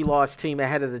the 3-loss team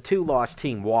ahead of the 2-loss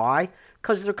team. Why?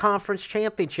 Because of their conference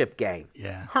championship game.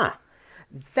 Yeah.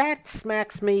 That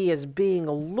smacks me as being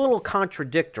a little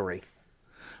contradictory.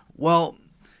 Well,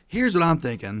 here's what I'm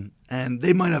thinking, and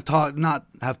they might have not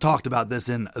have talked about this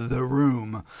in the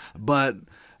room, but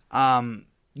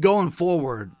going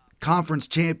forward, conference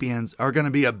champions are going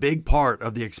to be a big part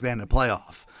of the expanded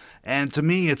playoff. And to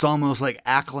me, it's almost like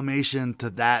acclamation to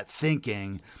that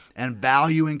thinking and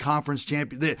valuing conference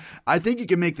champions. I think you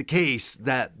can make the case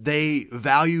that they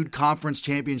valued conference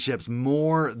championships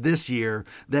more this year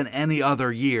than any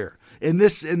other year. In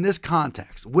this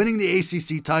context, winning the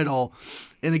ACC title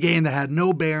in a game that had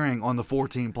no bearing on the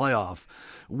 14 playoff,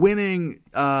 winning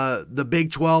the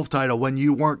Big 12 title when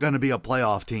you weren't going to be a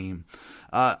playoff team.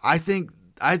 I think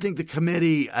the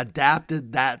committee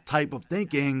adapted that type of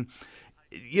thinking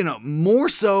more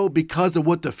so because of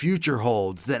what the future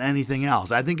holds than anything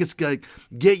else. I think it's like,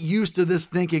 get used to this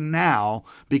thinking now,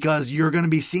 because you're going to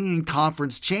be seeing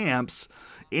conference champs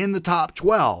in the top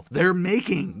 12. They're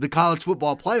making the college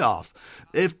football playoff.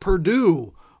 If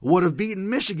Purdue would have beaten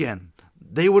Michigan,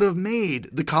 they would have made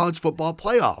the college football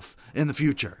playoff in the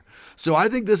future. So I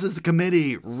think this is the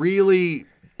committee really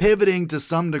pivoting to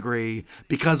some degree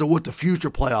because of what the future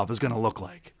playoff is going to look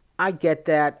like. I get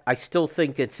that. I still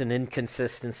think it's an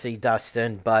inconsistency,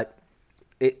 Dustin, but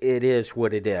it is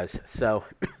what it is. So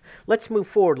let's move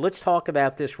forward. Let's talk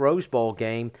about this Rose Bowl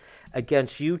game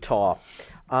against Utah.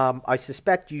 I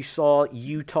suspect you saw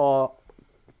Utah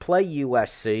play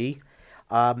USC.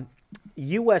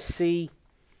 USC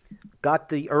got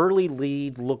the early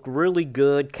lead, looked really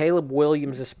good, Caleb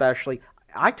Williams especially.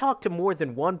 I talked to more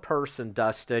than one person,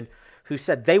 Dustin, who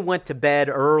said they went to bed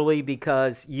early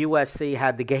because USC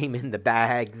had the game in the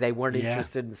bag. They weren't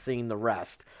interested in seeing the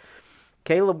rest.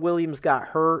 Caleb Williams got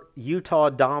hurt. Utah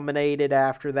dominated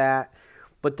after that.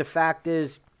 But the fact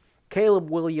is, Caleb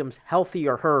Williams, healthy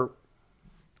or hurt,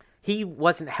 he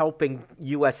wasn't helping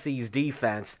USC's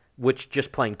defense, which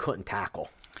just plain couldn't tackle.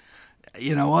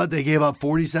 You know what? They gave up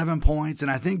 47 points,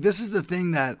 and I think this is the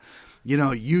thing that,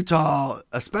 Utah,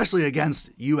 especially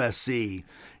against USC,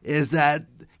 is that,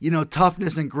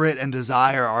 toughness and grit and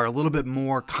desire are a little bit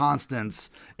more constants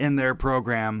in their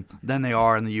program than they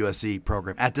are in the USC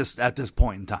program at this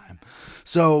point in time.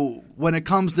 So when it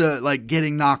comes to like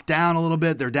getting knocked down a little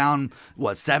bit, they're down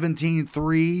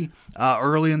 17-3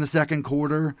 early in the second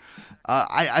quarter.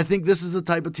 I think this is the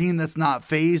type of team that's not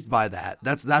fazed by that.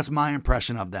 That's my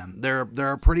impression of them.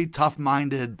 They're a pretty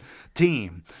tough-minded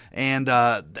team, and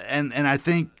I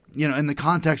think, in the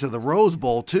context of the Rose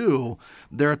Bowl too,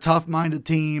 they're a tough-minded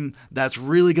team that's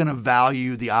really going to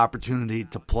value the opportunity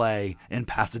to play in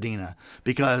Pasadena,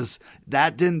 because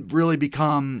that didn't really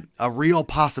become a real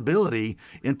possibility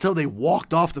until they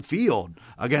walked off the field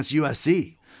against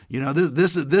USC.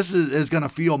 This is going to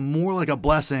feel more like a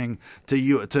blessing to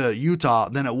Utah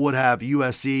than it would have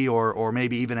USC or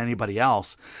maybe even anybody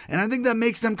else. And I think that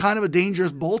makes them kind of a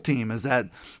dangerous bowl team, is that,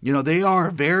 they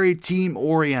are very team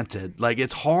oriented. Like,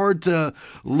 it's hard to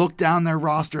look down their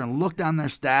roster and look down their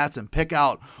stats and pick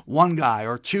out one guy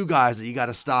or two guys that you got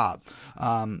to stop,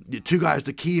 two guys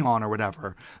to key on or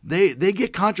whatever. They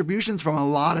get contributions from a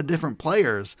lot of different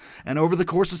players. And over the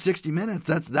course of 60 minutes,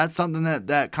 that's something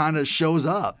that kind of shows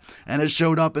up. And it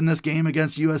showed up in this game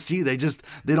against USC.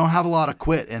 They don't have a lot of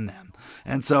quit in them.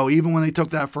 And so even when they took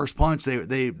that first punch,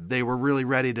 they were really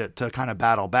ready to kind of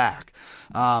battle back.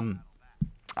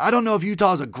 I don't know if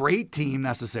Utah is a great team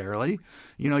necessarily.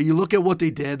 You look at what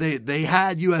they did. They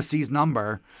had USC's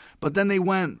number, but then they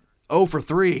went 0 for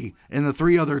 3 in the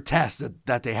 3 other tests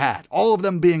that they had, all of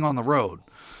them being on the road.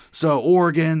 So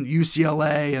Oregon,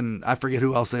 UCLA, and I forget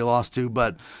who else they lost to,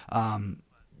 but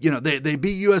they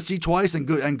beat USC twice and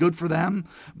good for them,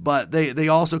 but they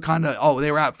also kind of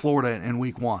they were at Florida in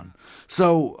week 1.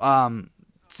 So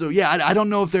I don't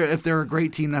know if they're a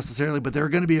great team necessarily, but they're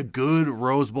going to be a good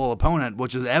Rose Bowl opponent,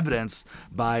 which is evidenced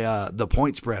by the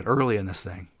point spread early in this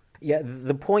thing. Yeah,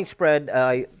 the point spread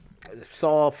I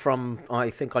saw from,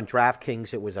 I think on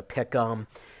DraftKings it was a pick'em.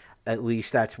 At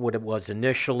least that's what it was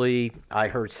initially. I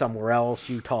heard somewhere else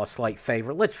Utah slight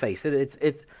favorite. Let's face it,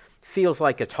 it feels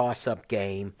like a toss-up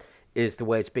game is the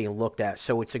way it's being looked at.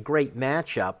 So it's a great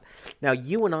matchup. Now,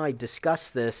 you and I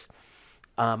discussed this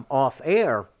off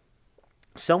air.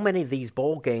 So many of these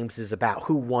bowl games is about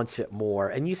who wants it more.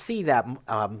 And you see that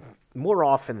more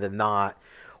often than not,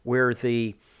 where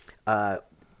the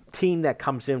team that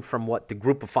comes in from the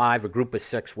group of 5 or group of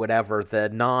 6, whatever, the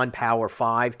non-Power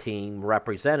 5 team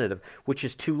representative, which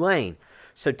is Tulane.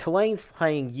 So Tulane's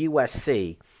playing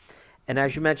USC. And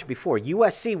as you mentioned before,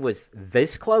 USC was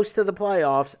this close to the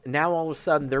playoffs. Now all of a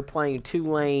sudden they're playing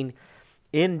Tulane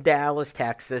in Dallas,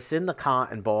 Texas, in the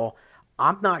Cotton Bowl.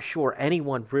 I'm not sure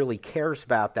anyone really cares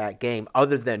about that game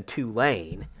other than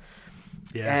Tulane.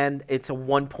 Yeah. And it's a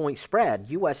 1-point spread.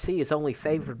 USC is only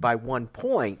favored by 1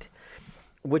 point,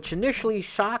 which initially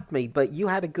shocked me, but you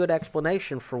had a good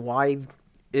explanation for why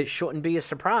it shouldn't be a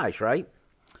surprise, right?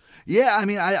 Yeah, I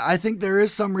mean, I think there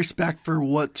is some respect for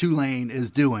what Tulane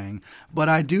is doing, but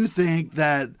I do think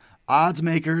that odds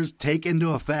makers take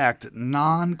into effect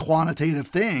non-quantitative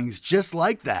things just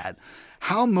like that.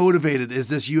 How motivated is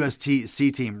this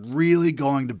USC team really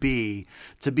going to be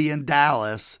in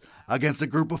Dallas against a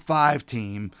group of 5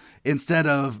 team instead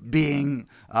of being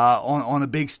on a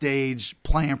big stage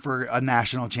playing for a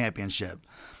national championship?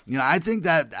 I think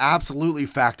that absolutely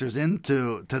factors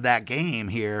into that game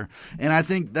here. And I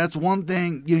think that's one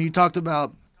thing, you talked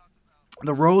about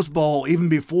the Rose Bowl, even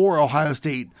before Ohio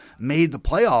State made the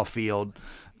playoff field,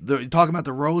 you're talking about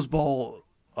the Rose Bowl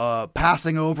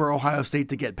passing over Ohio State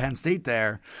to get Penn State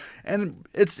there. And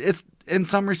it's in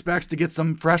some respects to get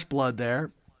some fresh blood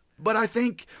there. But I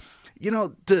think,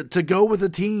 to go with a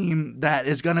team that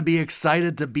is going to be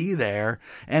excited to be there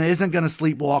and isn't going to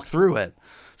sleepwalk through it.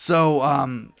 So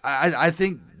I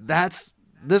think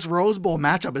this Rose Bowl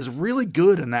matchup is really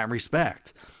good in that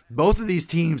respect. Both of these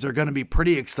teams are going to be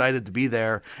pretty excited to be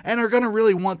there and are going to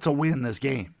really want to win this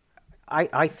game.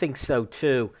 I think so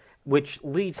too, which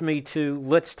leads me to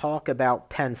let's talk about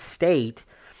Penn State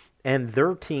and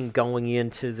their team going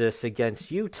into this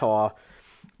against Utah.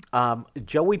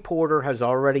 Joey Porter has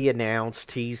already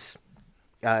announced he's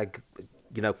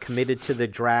committed to the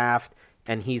draft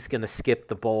and he's going to skip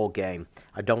the bowl game.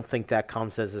 I don't think that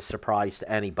comes as a surprise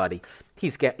to anybody.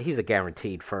 He's a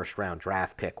guaranteed first-round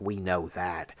draft pick. We know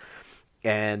that.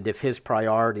 And if his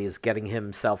priority is getting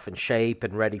himself in shape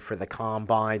and ready for the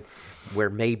combine,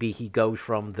 where maybe he goes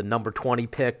from the number 20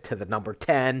 pick to the number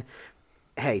 10,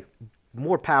 hey,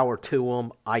 more power to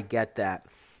him. I get that.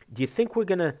 Do you think we're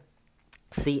going to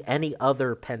see any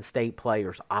other Penn State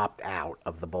players opt out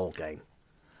of the bowl game?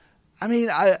 I mean,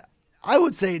 I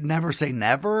would say never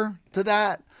to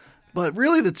that, but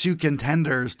really the two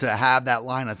contenders to have that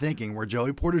line of thinking were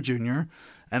Joey Porter Jr.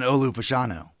 and Olu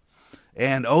Fashanu.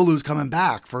 And Olu's coming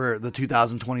back for the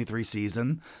 2023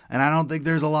 season, and I don't think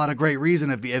there's a lot of great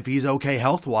reason if he's okay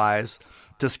health-wise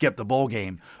to skip the bowl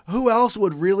game. Who else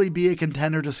would really be a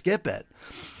contender to skip it?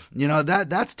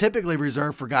 That's typically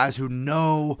reserved for guys who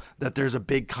know that there's a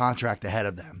big contract ahead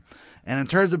of them. And in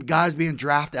terms of guys being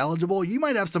draft eligible, you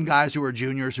might have some guys who are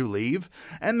juniors who leave,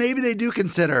 and maybe they do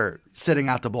consider sitting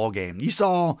out the bowl game. You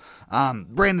saw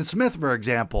Brandon Smith, for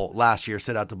example, last year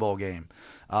sit out the bowl game.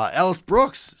 Ellis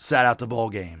Brooks sat out the bowl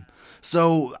game.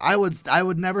 So I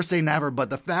would never say never, but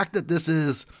the fact that this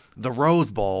is the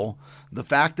Rose Bowl, the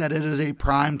fact that it is a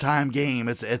primetime game,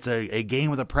 it's a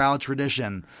game with a proud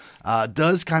tradition,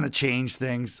 does kind of change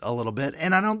things a little bit.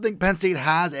 And I don't think Penn State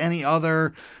has any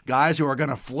other guys who are going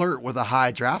to flirt with a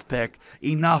high draft pick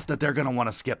enough that they're going to want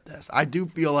to skip this. I do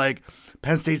feel like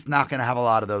Penn State's not going to have a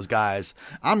lot of those guys.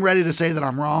 I'm ready to say that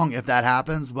I'm wrong if that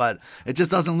happens, but it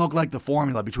just doesn't look like the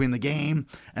formula between the game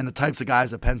and the types of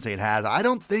guys that Penn State has. I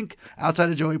don't think outside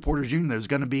of Joey Porter Jr. there's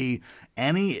going to be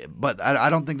any, but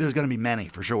I don't think there's going to be many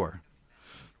for sure.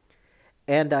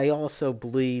 And I also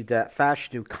believe that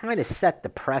Fashanu kind of set the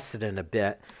precedent a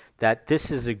bit, that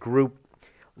this is a group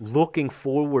looking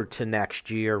forward to next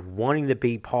year, wanting to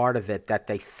be part of it, that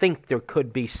they think there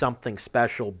could be something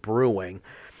special brewing.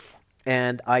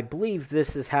 And I believe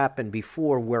this has happened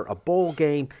before, where a bowl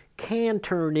game can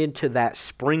turn into that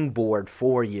springboard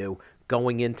for you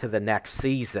going into the next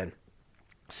season.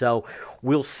 So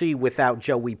we'll see without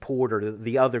Joey Porter,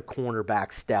 the other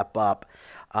cornerback step up.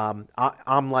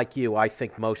 I'm like you. I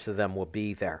think most of them will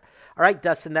be there. All right,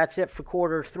 Dustin, that's it for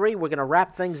quarter 3. We're going to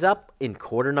wrap things up in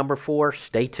quarter number 4.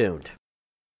 Stay tuned.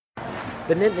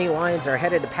 The Nittany Lions are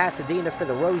headed to Pasadena for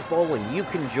the Rose Bowl, and you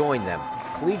can join them.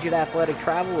 Collegiate Athletic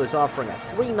Travel is offering a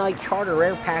 3-night charter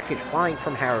air package flying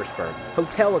from Harrisburg,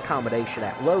 hotel accommodation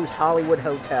at Lowe's Hollywood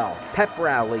Hotel, pep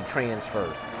rally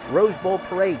transfers, Rose Bowl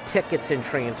parade tickets and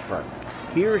transfer.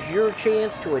 Here's your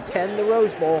chance to attend the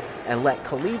Rose Bowl and let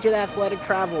Collegiate Athletic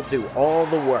Travel do all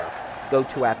the work. Go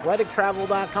to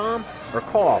athletictravel.com or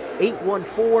call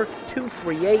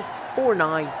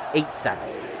 814-238-4987.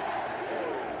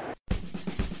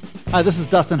 Hi, this is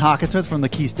Dustin Hawkinsmith from the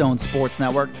Keystone Sports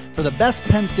Network. For the best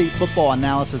Penn State football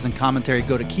analysis and commentary,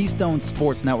 go to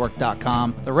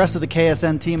KeystoneSportsNetwork.com. The rest of the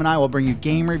KSN team and I will bring you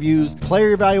game reviews,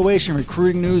 player evaluation,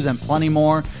 recruiting news, and plenty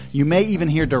more. You may even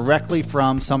hear directly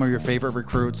from some of your favorite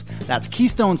recruits. That's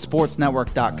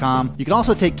KeystoneSportsNetwork.com. You can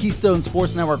also take Keystone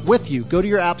Sports Network with you. Go to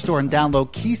your app store and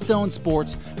download Keystone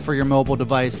Sports for your mobile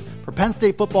device. For Penn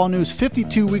State football news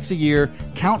 52 weeks a year,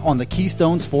 count on the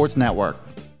Keystone Sports Network.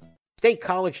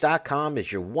 StateCollege.com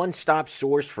is your one-stop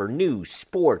source for news,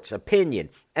 sports, opinion,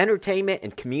 entertainment,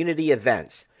 and community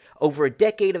events. Over a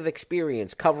decade of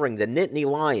experience covering the Nittany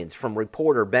Lions from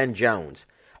reporter Ben Jones.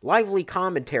 Lively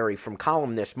commentary from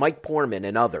columnist Mike Poorman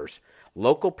and others.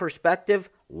 Local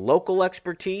perspective, local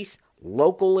expertise,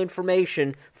 local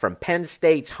information from Penn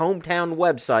State's hometown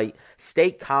website,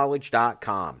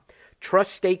 StateCollege.com.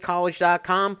 Trust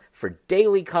StateCollege.com for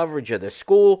daily coverage of the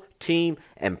school, team,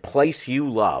 and place you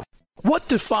love. What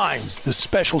defines the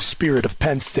special spirit of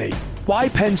Penn State? Why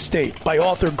Penn State by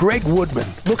author Greg Woodman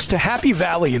looks to Happy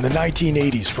Valley in the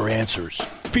 1980s for answers.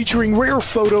 featuring rare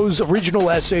photos, original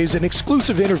essays, and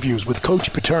exclusive interviews with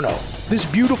Coach Paterno. This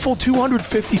beautiful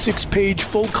 256-page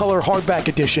full-color hardback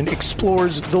edition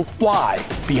explores the why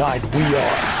behind We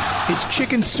Are. It's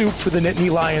chicken soup for the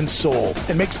Nittany Lions soul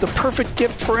and makes the perfect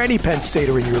gift for any Penn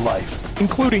Stater in your life,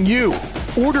 including you.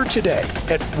 Order today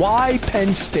at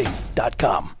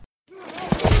whypennstate.com.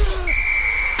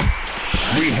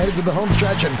 We head to the home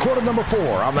stretch in quarter number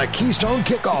 4 on the Keystone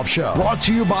Kickoff Show. Brought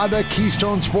to you by the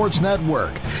Keystone Sports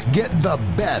Network. Get the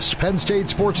best Penn State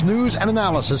sports news and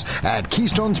analysis at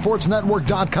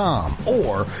KeystoneSportsNetwork.com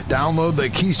or download the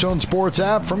Keystone Sports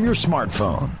app from your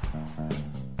smartphone.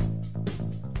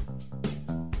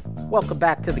 Welcome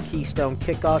back to the Keystone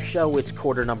Kickoff Show. It's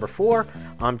quarter number 4.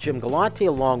 I'm Jim Galante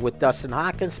along with Dustin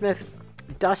Hockensmith.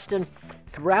 Dustin,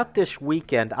 throughout this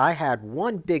weekend, I had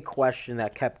one big question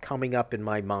that kept coming up in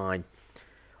my mind.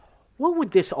 What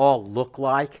would this all look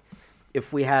like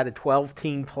if we had a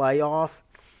 12-team playoff?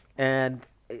 And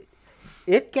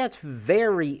it gets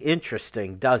very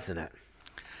interesting, doesn't it?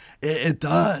 It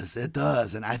does.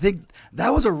 And I think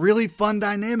that was a really fun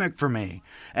dynamic for me.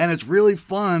 And it's really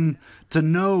fun to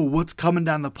know what's coming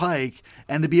down the pike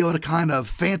and to be able to kind of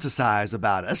fantasize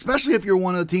about it, especially if you're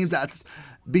one of the teams that's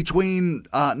between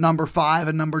number 5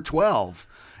 and number 12,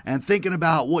 and thinking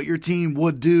about what your team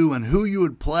would do and who you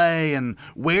would play and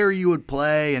where you would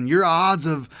play and your odds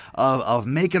of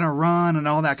making a run and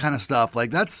all that kind of stuff.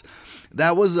 Like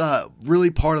that was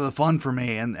really part of the fun for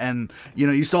me, and you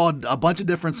know, you saw a bunch of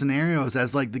different scenarios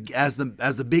as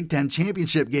the Big Ten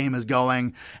championship game is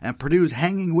going, and Purdue's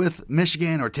hanging with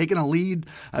Michigan or taking a lead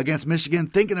against Michigan,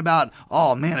 thinking about,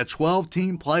 oh man, a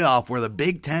 12-team playoff where the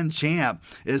Big Ten champ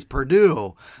is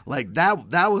Purdue. Like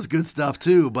that was good stuff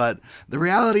too. But the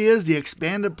reality is the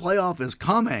expanded playoff is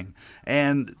coming,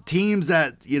 and teams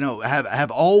that, you know,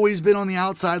 have always been on the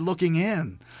outside looking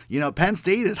in. You know, Penn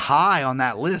State is high on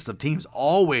that list of teams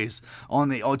always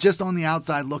just on the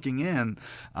outside looking in.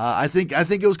 I think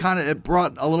it was it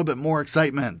brought a little bit more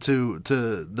excitement to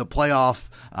the playoff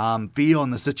feel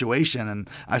and the situation. And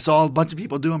I saw a bunch of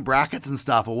people doing brackets and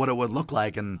stuff of what it would look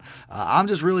like. And I'm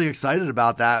just really excited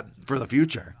about that for the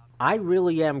future. I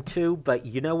really am too, but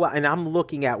you know what? And I'm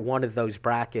looking at one of those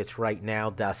brackets right now,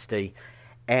 Dusty,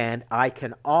 and I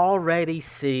can already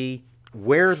see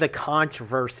where the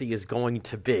controversy is going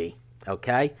to be,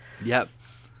 okay? Yep.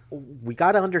 We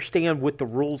got to understand what the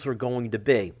rules are going to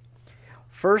be.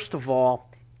 First of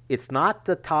all, it's not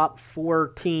the top 4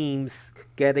 teams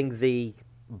getting the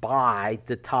bye,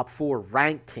 the top 4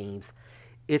 ranked teams.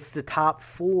 It's the top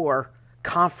 4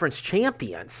 conference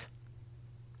champions.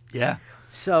 Yeah.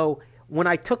 So when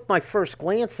I took my first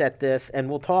glance at this, and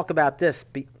we'll talk about this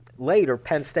later,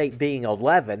 Penn State being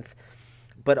 11th,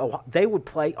 but they would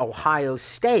play Ohio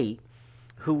State,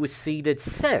 who was seeded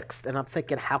 6th. And I'm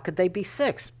thinking, how could they be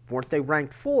 6th? Weren't they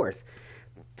ranked 4th?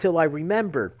 Till I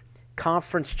remembered,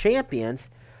 conference champions.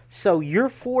 So your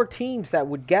 4 teams that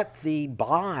would get the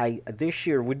bye this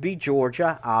year would be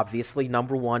Georgia, obviously,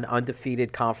 number 1,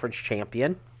 undefeated conference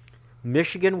champion.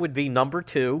 Michigan would be number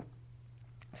 2,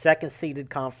 second-seeded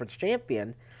conference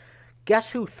champion.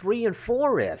 Guess who 3 and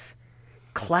 4 is?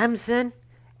 Clemson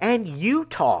and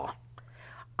Utah.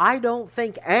 I don't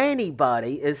think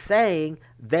anybody is saying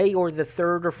they are the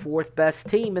 3rd or 4th best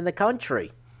team in the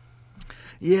country.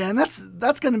 Yeah, and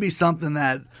that's going to be something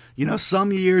that, you know,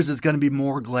 some years is going to be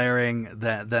more glaring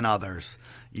than others.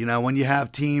 You know, when you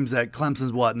have teams that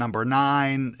Clemson's number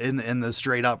 9 in the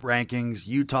straight up rankings,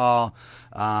 Utah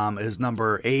is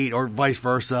number 8, or vice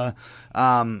versa. You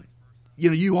know,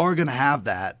 you are going to have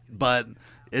that, but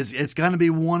it's going to be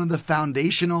one of the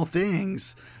foundational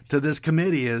things to this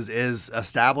committee is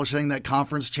establishing that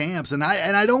conference champs, and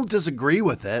I don't disagree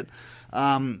with it.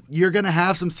 You're going to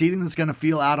have some seeding that's going to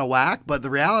feel out of whack, but the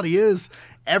reality is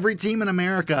every team in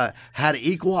America had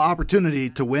equal opportunity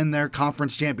to win their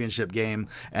conference championship game,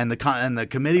 and the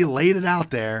committee laid it out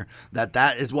there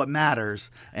that is what matters,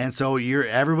 and so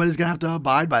everybody's going to have to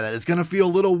abide by that. It's going to feel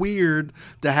a little weird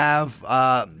to have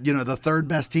the 3rd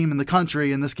best team in the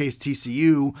country, in this case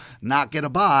TCU, not get a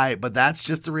bye, but that's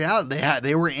just the reality.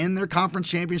 They were in their conference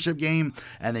championship game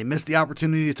and they missed the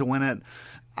opportunity to win it.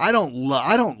 I don't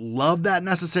love that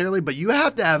necessarily, but you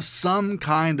have to have some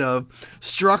kind of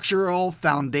structural,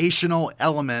 foundational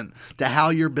element to how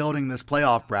you're building this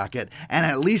playoff bracket, and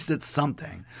at least it's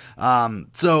something.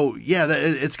 So yeah,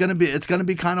 it's gonna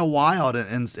be kind of wild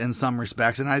in some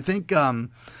respects, and I think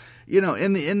in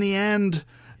the end,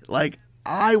 like,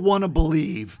 I want to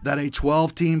believe that a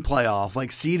 12-team playoff,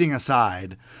 like seeding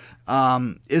aside,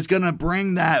 is going to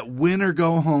bring that win or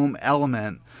go home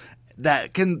element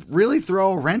that can really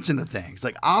throw a wrench into things.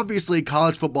 Like, obviously,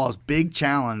 college football's big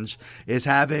challenge is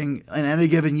having, in any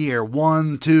given year,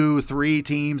 1, 2, 3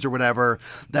 teams or whatever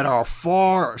that are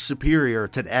far superior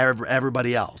to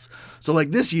everybody else. So,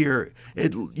 like this year,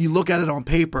 you look at it on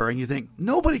paper and you think,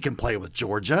 nobody can play with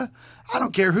Georgia. I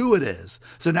don't care who it is.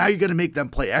 So now you're going to make them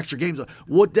play extra games.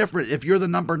 What different if you're the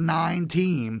number 9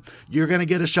 team, you're going to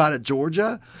get a shot at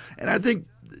Georgia? And I think,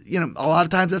 a lot of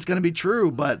times that's going to be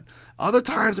true, but other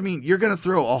times, you're going to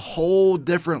throw a whole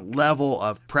different level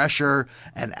of pressure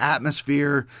and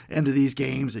atmosphere into these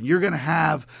games, and you're going to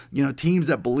have, teams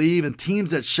that believe and teams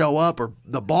that show up, or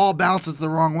the ball bounces the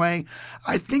wrong way.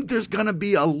 I think there's going to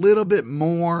be a little bit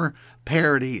more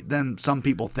parity than some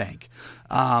people think.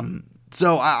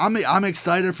 So I'm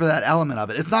excited for that element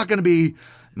of it. It's not going to be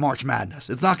March Madness.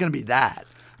 It's not going to be that.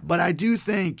 But I do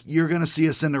think you're going to see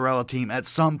a Cinderella team at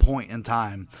some point in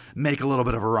time make a little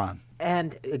bit of a run.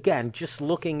 And again, just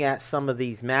looking at some of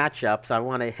these matchups, I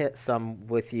want to hit some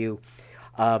with you.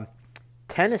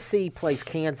 Tennessee plays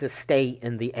Kansas State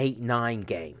in the 8-9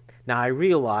 game. Now, I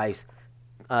realize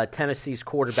Tennessee's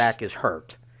quarterback is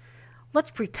hurt. Let's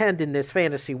pretend in this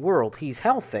fantasy world he's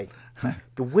healthy.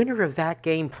 The winner of that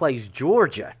game plays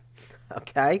Georgia.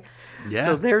 Okay? Yeah.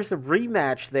 So there's a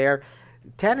rematch there.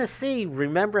 Tennessee,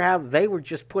 remember how they were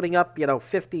just putting up,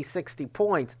 50, 60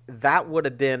 points. That would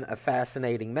have been a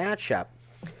fascinating matchup.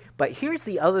 But here's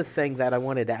the other thing that I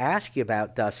wanted to ask you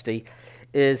about, Dusty,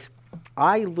 is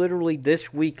I literally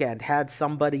this weekend had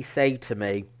somebody say to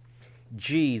me,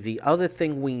 gee, the other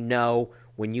thing we know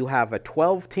when you have a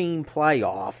 12-team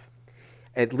playoff,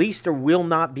 at least there will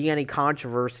not be any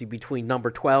controversy between number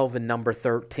 12 and number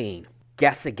 13.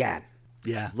 Guess again.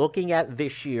 Yeah. Looking at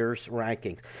this year's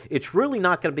rankings, it's really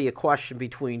not going to be a question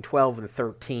between 12 and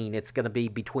 13. It's going to be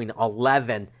between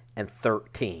 11 and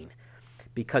 13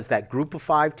 because that group of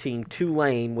 5 team,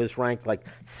 Tulane, was ranked like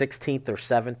 16th or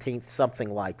 17th,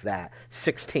 something like that.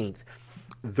 16th.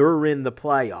 They're in the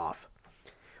playoff.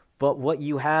 But what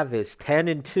you have is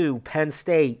 10-2, Penn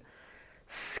State.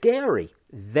 Scary.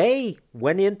 They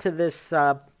went into this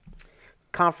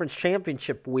conference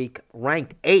championship week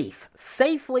ranked 8th,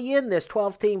 safely in this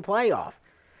 12-team playoff.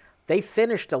 They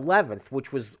finished 11th,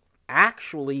 which was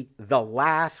actually the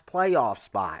last playoff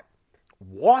spot.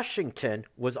 Washington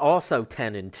was also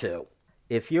 10-2.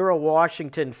 If you're a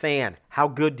Washington fan, how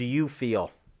good do you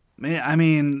feel?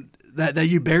 That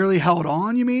you barely held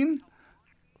on, you mean?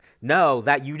 No,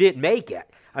 that you didn't make it.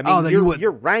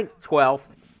 You're ranked 12th,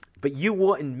 but you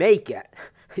wouldn't make it.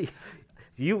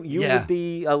 You would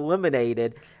be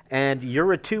eliminated, and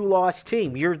you're a 2-loss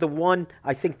team. You're the one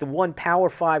Power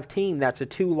 5 team that's a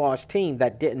 2-loss team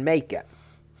that didn't make it.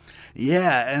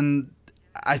 Yeah, and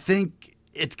I think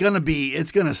it's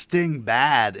gonna sting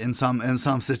bad in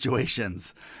some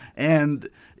situations. And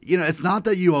it's not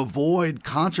that you avoid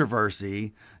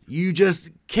controversy. You just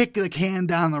kick the can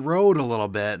down the road a little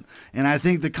bit. And I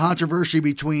think the controversy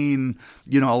between,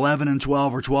 11 and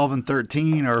 12 or 12 and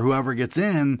 13 or whoever gets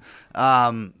in,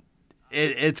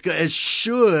 it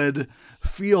should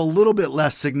feel a little bit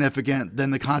less significant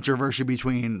than the controversy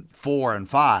between 4 and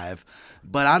 5.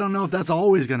 But I don't know if that's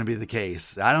always going to be the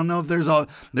case. I don't know if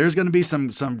there's going to be some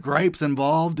gripes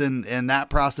involved in that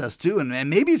process too. And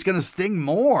maybe it's going to sting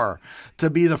more to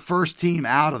be the first team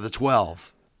out of the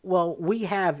 12. Well, we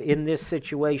have in this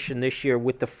situation this year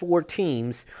with the 4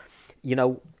 teams,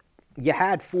 you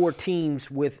had 4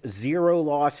 teams with 0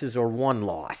 losses or 1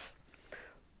 loss.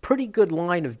 Pretty good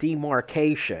line of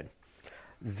demarcation.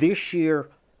 This year,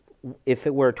 if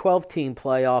it were a 12-team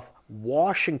playoff,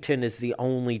 Washington is the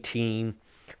only team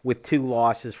with 2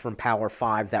 losses from Power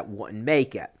 5 that wouldn't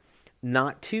make it.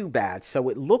 Not too bad. So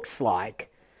it looks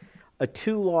like a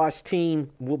 2-loss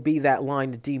team will be that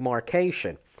line of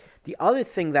demarcation. The other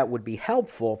thing that would be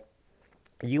helpful,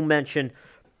 you mentioned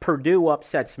Purdue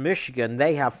upsets Michigan.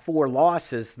 They have 4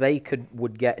 losses. They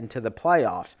would get into the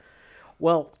playoffs.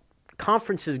 Well,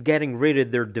 conferences getting rid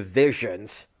of their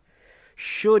divisions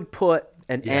should put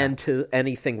an end to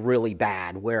anything really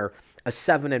bad where a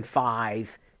 7-5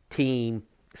 team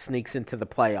sneaks into the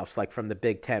playoffs like from the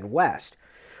Big Ten West.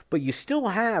 But you still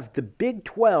have the Big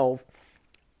 12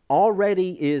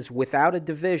 already is without a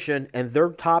division, and their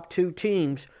top 2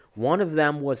 teams, one of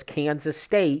them was Kansas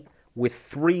State with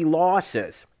 3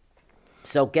 losses.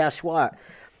 So guess what?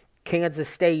 Kansas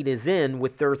State is in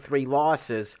with their 3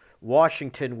 losses.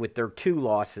 Washington with their 2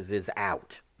 losses is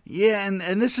out. Yeah,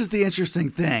 and this is the interesting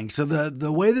thing. So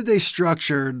the way that they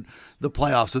structured the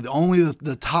playoffs, so only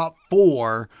the top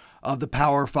 4 of the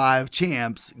Power 5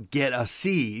 champs get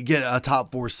a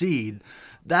top 4 seed.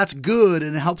 That's good,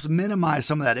 and it helps minimize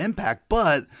some of that impact.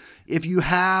 But if you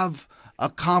have a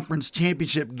conference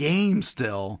championship game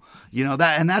still,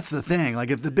 that's the thing.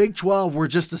 Like if the Big 12 were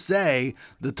just to say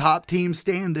the top team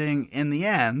standing in the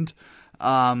end,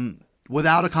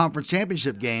 without a conference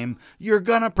championship game, you're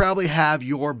going to probably have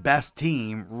your best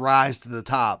team rise to the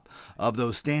top of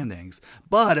those standings.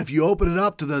 But if you open it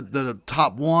up to the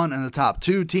top one and the top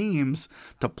two teams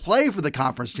to play for the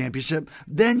conference championship,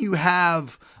 then you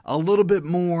have a little bit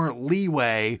more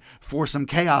leeway for some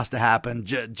chaos to happen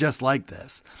just like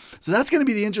this. So that's going to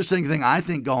be the interesting thing, I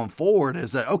think, going forward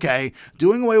is that, okay,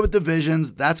 doing away with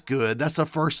divisions, that's good. That's the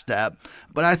first step.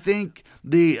 But I think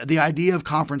the idea of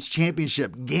conference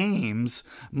championship games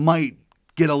might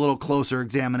get a little closer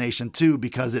examination too,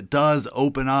 because it does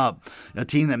open up a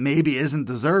team that maybe isn't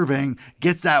deserving,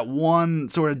 gets that one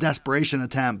sort of desperation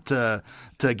attempt to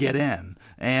get in.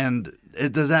 And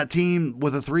does that team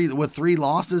with three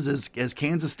losses, is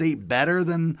Kansas State better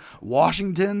than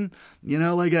Washington?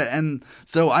 And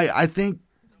so I think,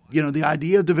 the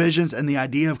idea of divisions and the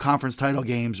idea of conference title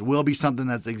games will be something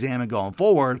that's examined going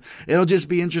forward. It'll just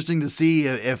be interesting to see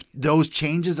if those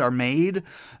changes are made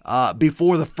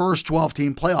before the first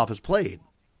 12-team playoff is played.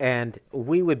 And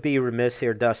we would be remiss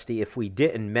here, Dusty, if we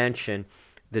didn't mention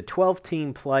the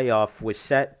 12-team playoff was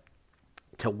set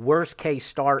to worst case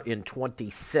start in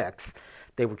 26.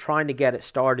 They were trying to get it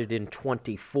started in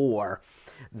 24.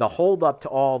 The holdup to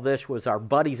all this was our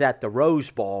buddies at the Rose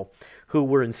Bowl who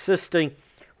were insisting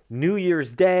New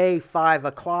Year's Day, 5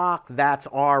 o'clock, that's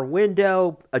our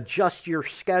window. Adjust your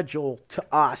schedule to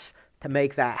us to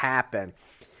make that happen.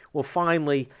 Well,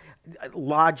 finally,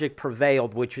 logic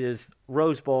prevailed, which is,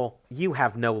 Rose Bowl, you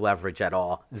have no leverage at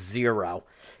all. Zero.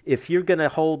 If you're going to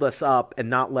hold us up and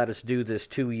not let us do this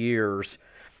 2 years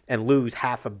and lose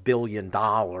 $500 million,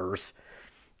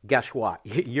 guess what?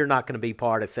 You're not going to be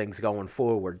part of things going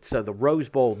forward. So the Rose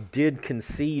Bowl did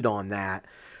concede on that.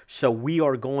 So we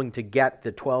are going to get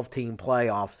the 12-team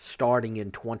playoff starting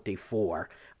in 24.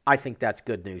 I think that's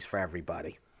good news for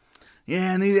everybody.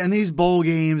 Yeah, and these bowl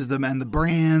games, the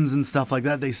brands and stuff like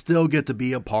that, they still get to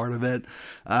be a part of it.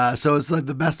 So it's like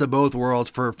the best of both worlds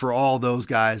for all those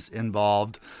guys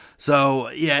involved. So,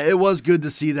 yeah, it was good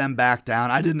to see them back down.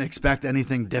 I didn't expect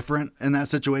anything different in that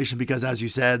situation because, as you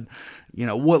said,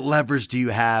 what leverage do you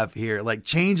have here? Like,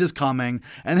 change is coming.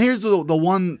 And here's the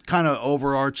one kind of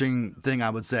overarching thing I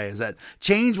would say is that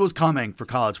change was coming for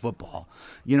college football.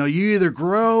 You either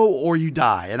grow or you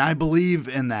die, and I believe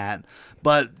in that.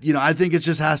 But, I think it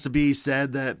just has to be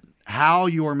said that how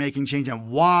you are making change and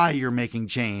why you're making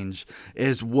change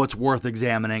is what's worth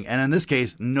examining. And in this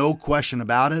case, no question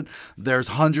about it, there's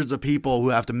hundreds of people who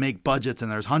have to make budgets and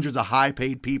there's hundreds of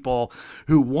high-paid people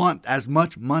who want as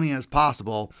much money as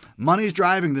possible. Money's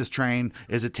driving this train.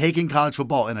 Is it taking college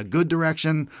football in a good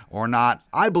direction or not?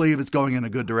 I believe it's going in a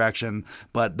good direction,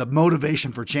 but the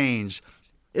motivation for change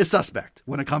is suspect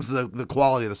when it comes to the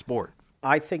quality of the sport.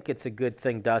 I think it's a good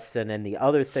thing, Dustin. And the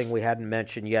other thing we hadn't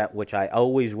mentioned yet, which I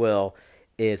always will,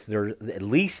 is there at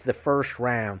least the first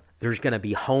round, there's going to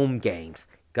be home games.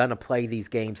 Going to play these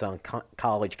games on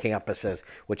college campuses,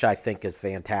 which I think is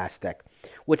fantastic.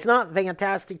 What's not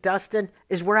fantastic, Dustin,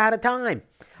 is we're out of time.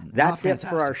 That's it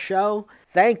for our show.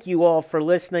 Thank you all for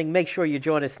listening. Make sure you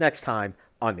join us next time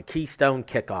on the Keystone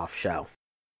Kickoff Show.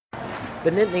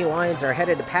 The Nittany Lions are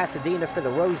headed to Pasadena for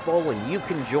the Rose Bowl, and you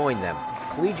can join them.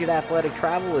 Collegiate Athletic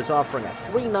Travel is offering a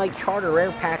 3-night charter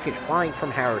air package flying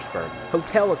from Harrisburg,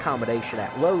 hotel accommodation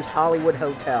at Lowe's Hollywood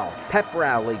Hotel, pep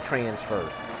rally transfers,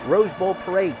 Rose Bowl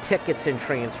parade tickets and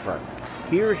transfer.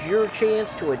 Here's your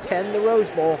chance to attend the Rose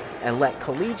Bowl and let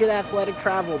Collegiate Athletic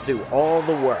Travel do all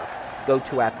the work. Go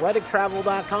to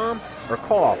athletictravel.com or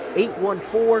call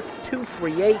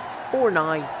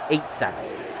 814-238-4987.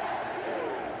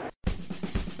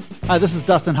 Hi, this is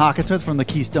Dustin Hawkinsmith from the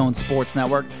Keystone Sports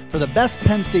Network. For the best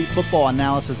Penn State football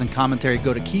analysis and commentary,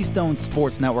 go to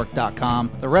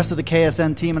KeystoneSportsNetwork.com. The rest of the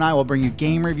KSN team and I will bring you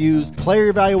game reviews, player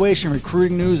evaluation,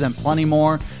 recruiting news, and plenty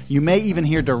more. You may even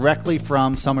hear directly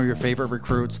from some of your favorite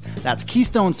recruits. That's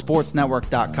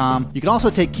KeystoneSportsNetwork.com. You can also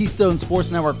take Keystone Sports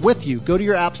Network with you. Go to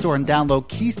your app store and download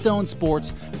Keystone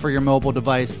Sports for your mobile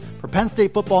device. For Penn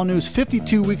State football news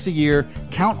 52 weeks a year,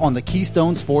 count on the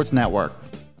Keystone Sports Network.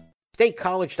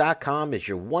 StateCollege.com is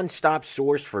your one-stop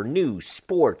source for news,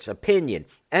 sports, opinion,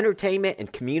 entertainment,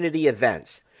 and community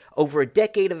events. Over a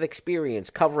decade of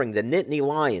experience covering the Nittany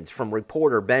Lions from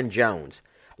reporter Ben Jones.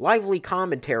 Lively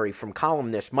commentary from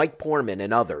columnist Mike Poorman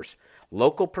and others.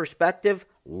 Local perspective,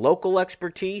 local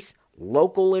expertise,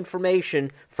 local information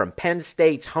from Penn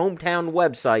State's hometown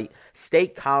website,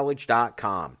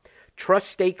 StateCollege.com.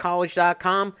 Trust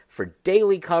StateCollege.com for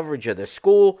daily coverage of the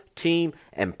school, team,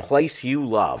 and place you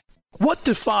love. What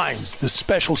defines the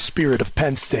special spirit of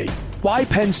Penn State? Why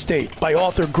Penn State by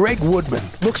author Greg Woodman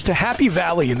looks to Happy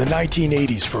Valley in the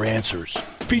 1980s for answers.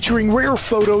 Featuring rare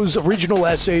photos, original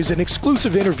essays, and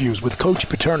exclusive interviews with Coach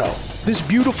Paterno. This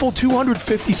beautiful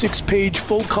 256-page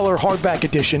full-color hardback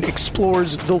edition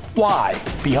explores the why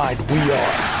behind We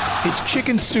Are. It's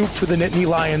chicken soup for the Nittany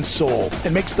Lions soul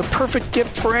and makes the perfect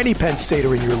gift for any Penn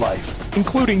Stater in your life,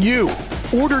 including you.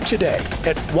 Order today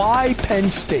at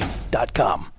whypennstate.com.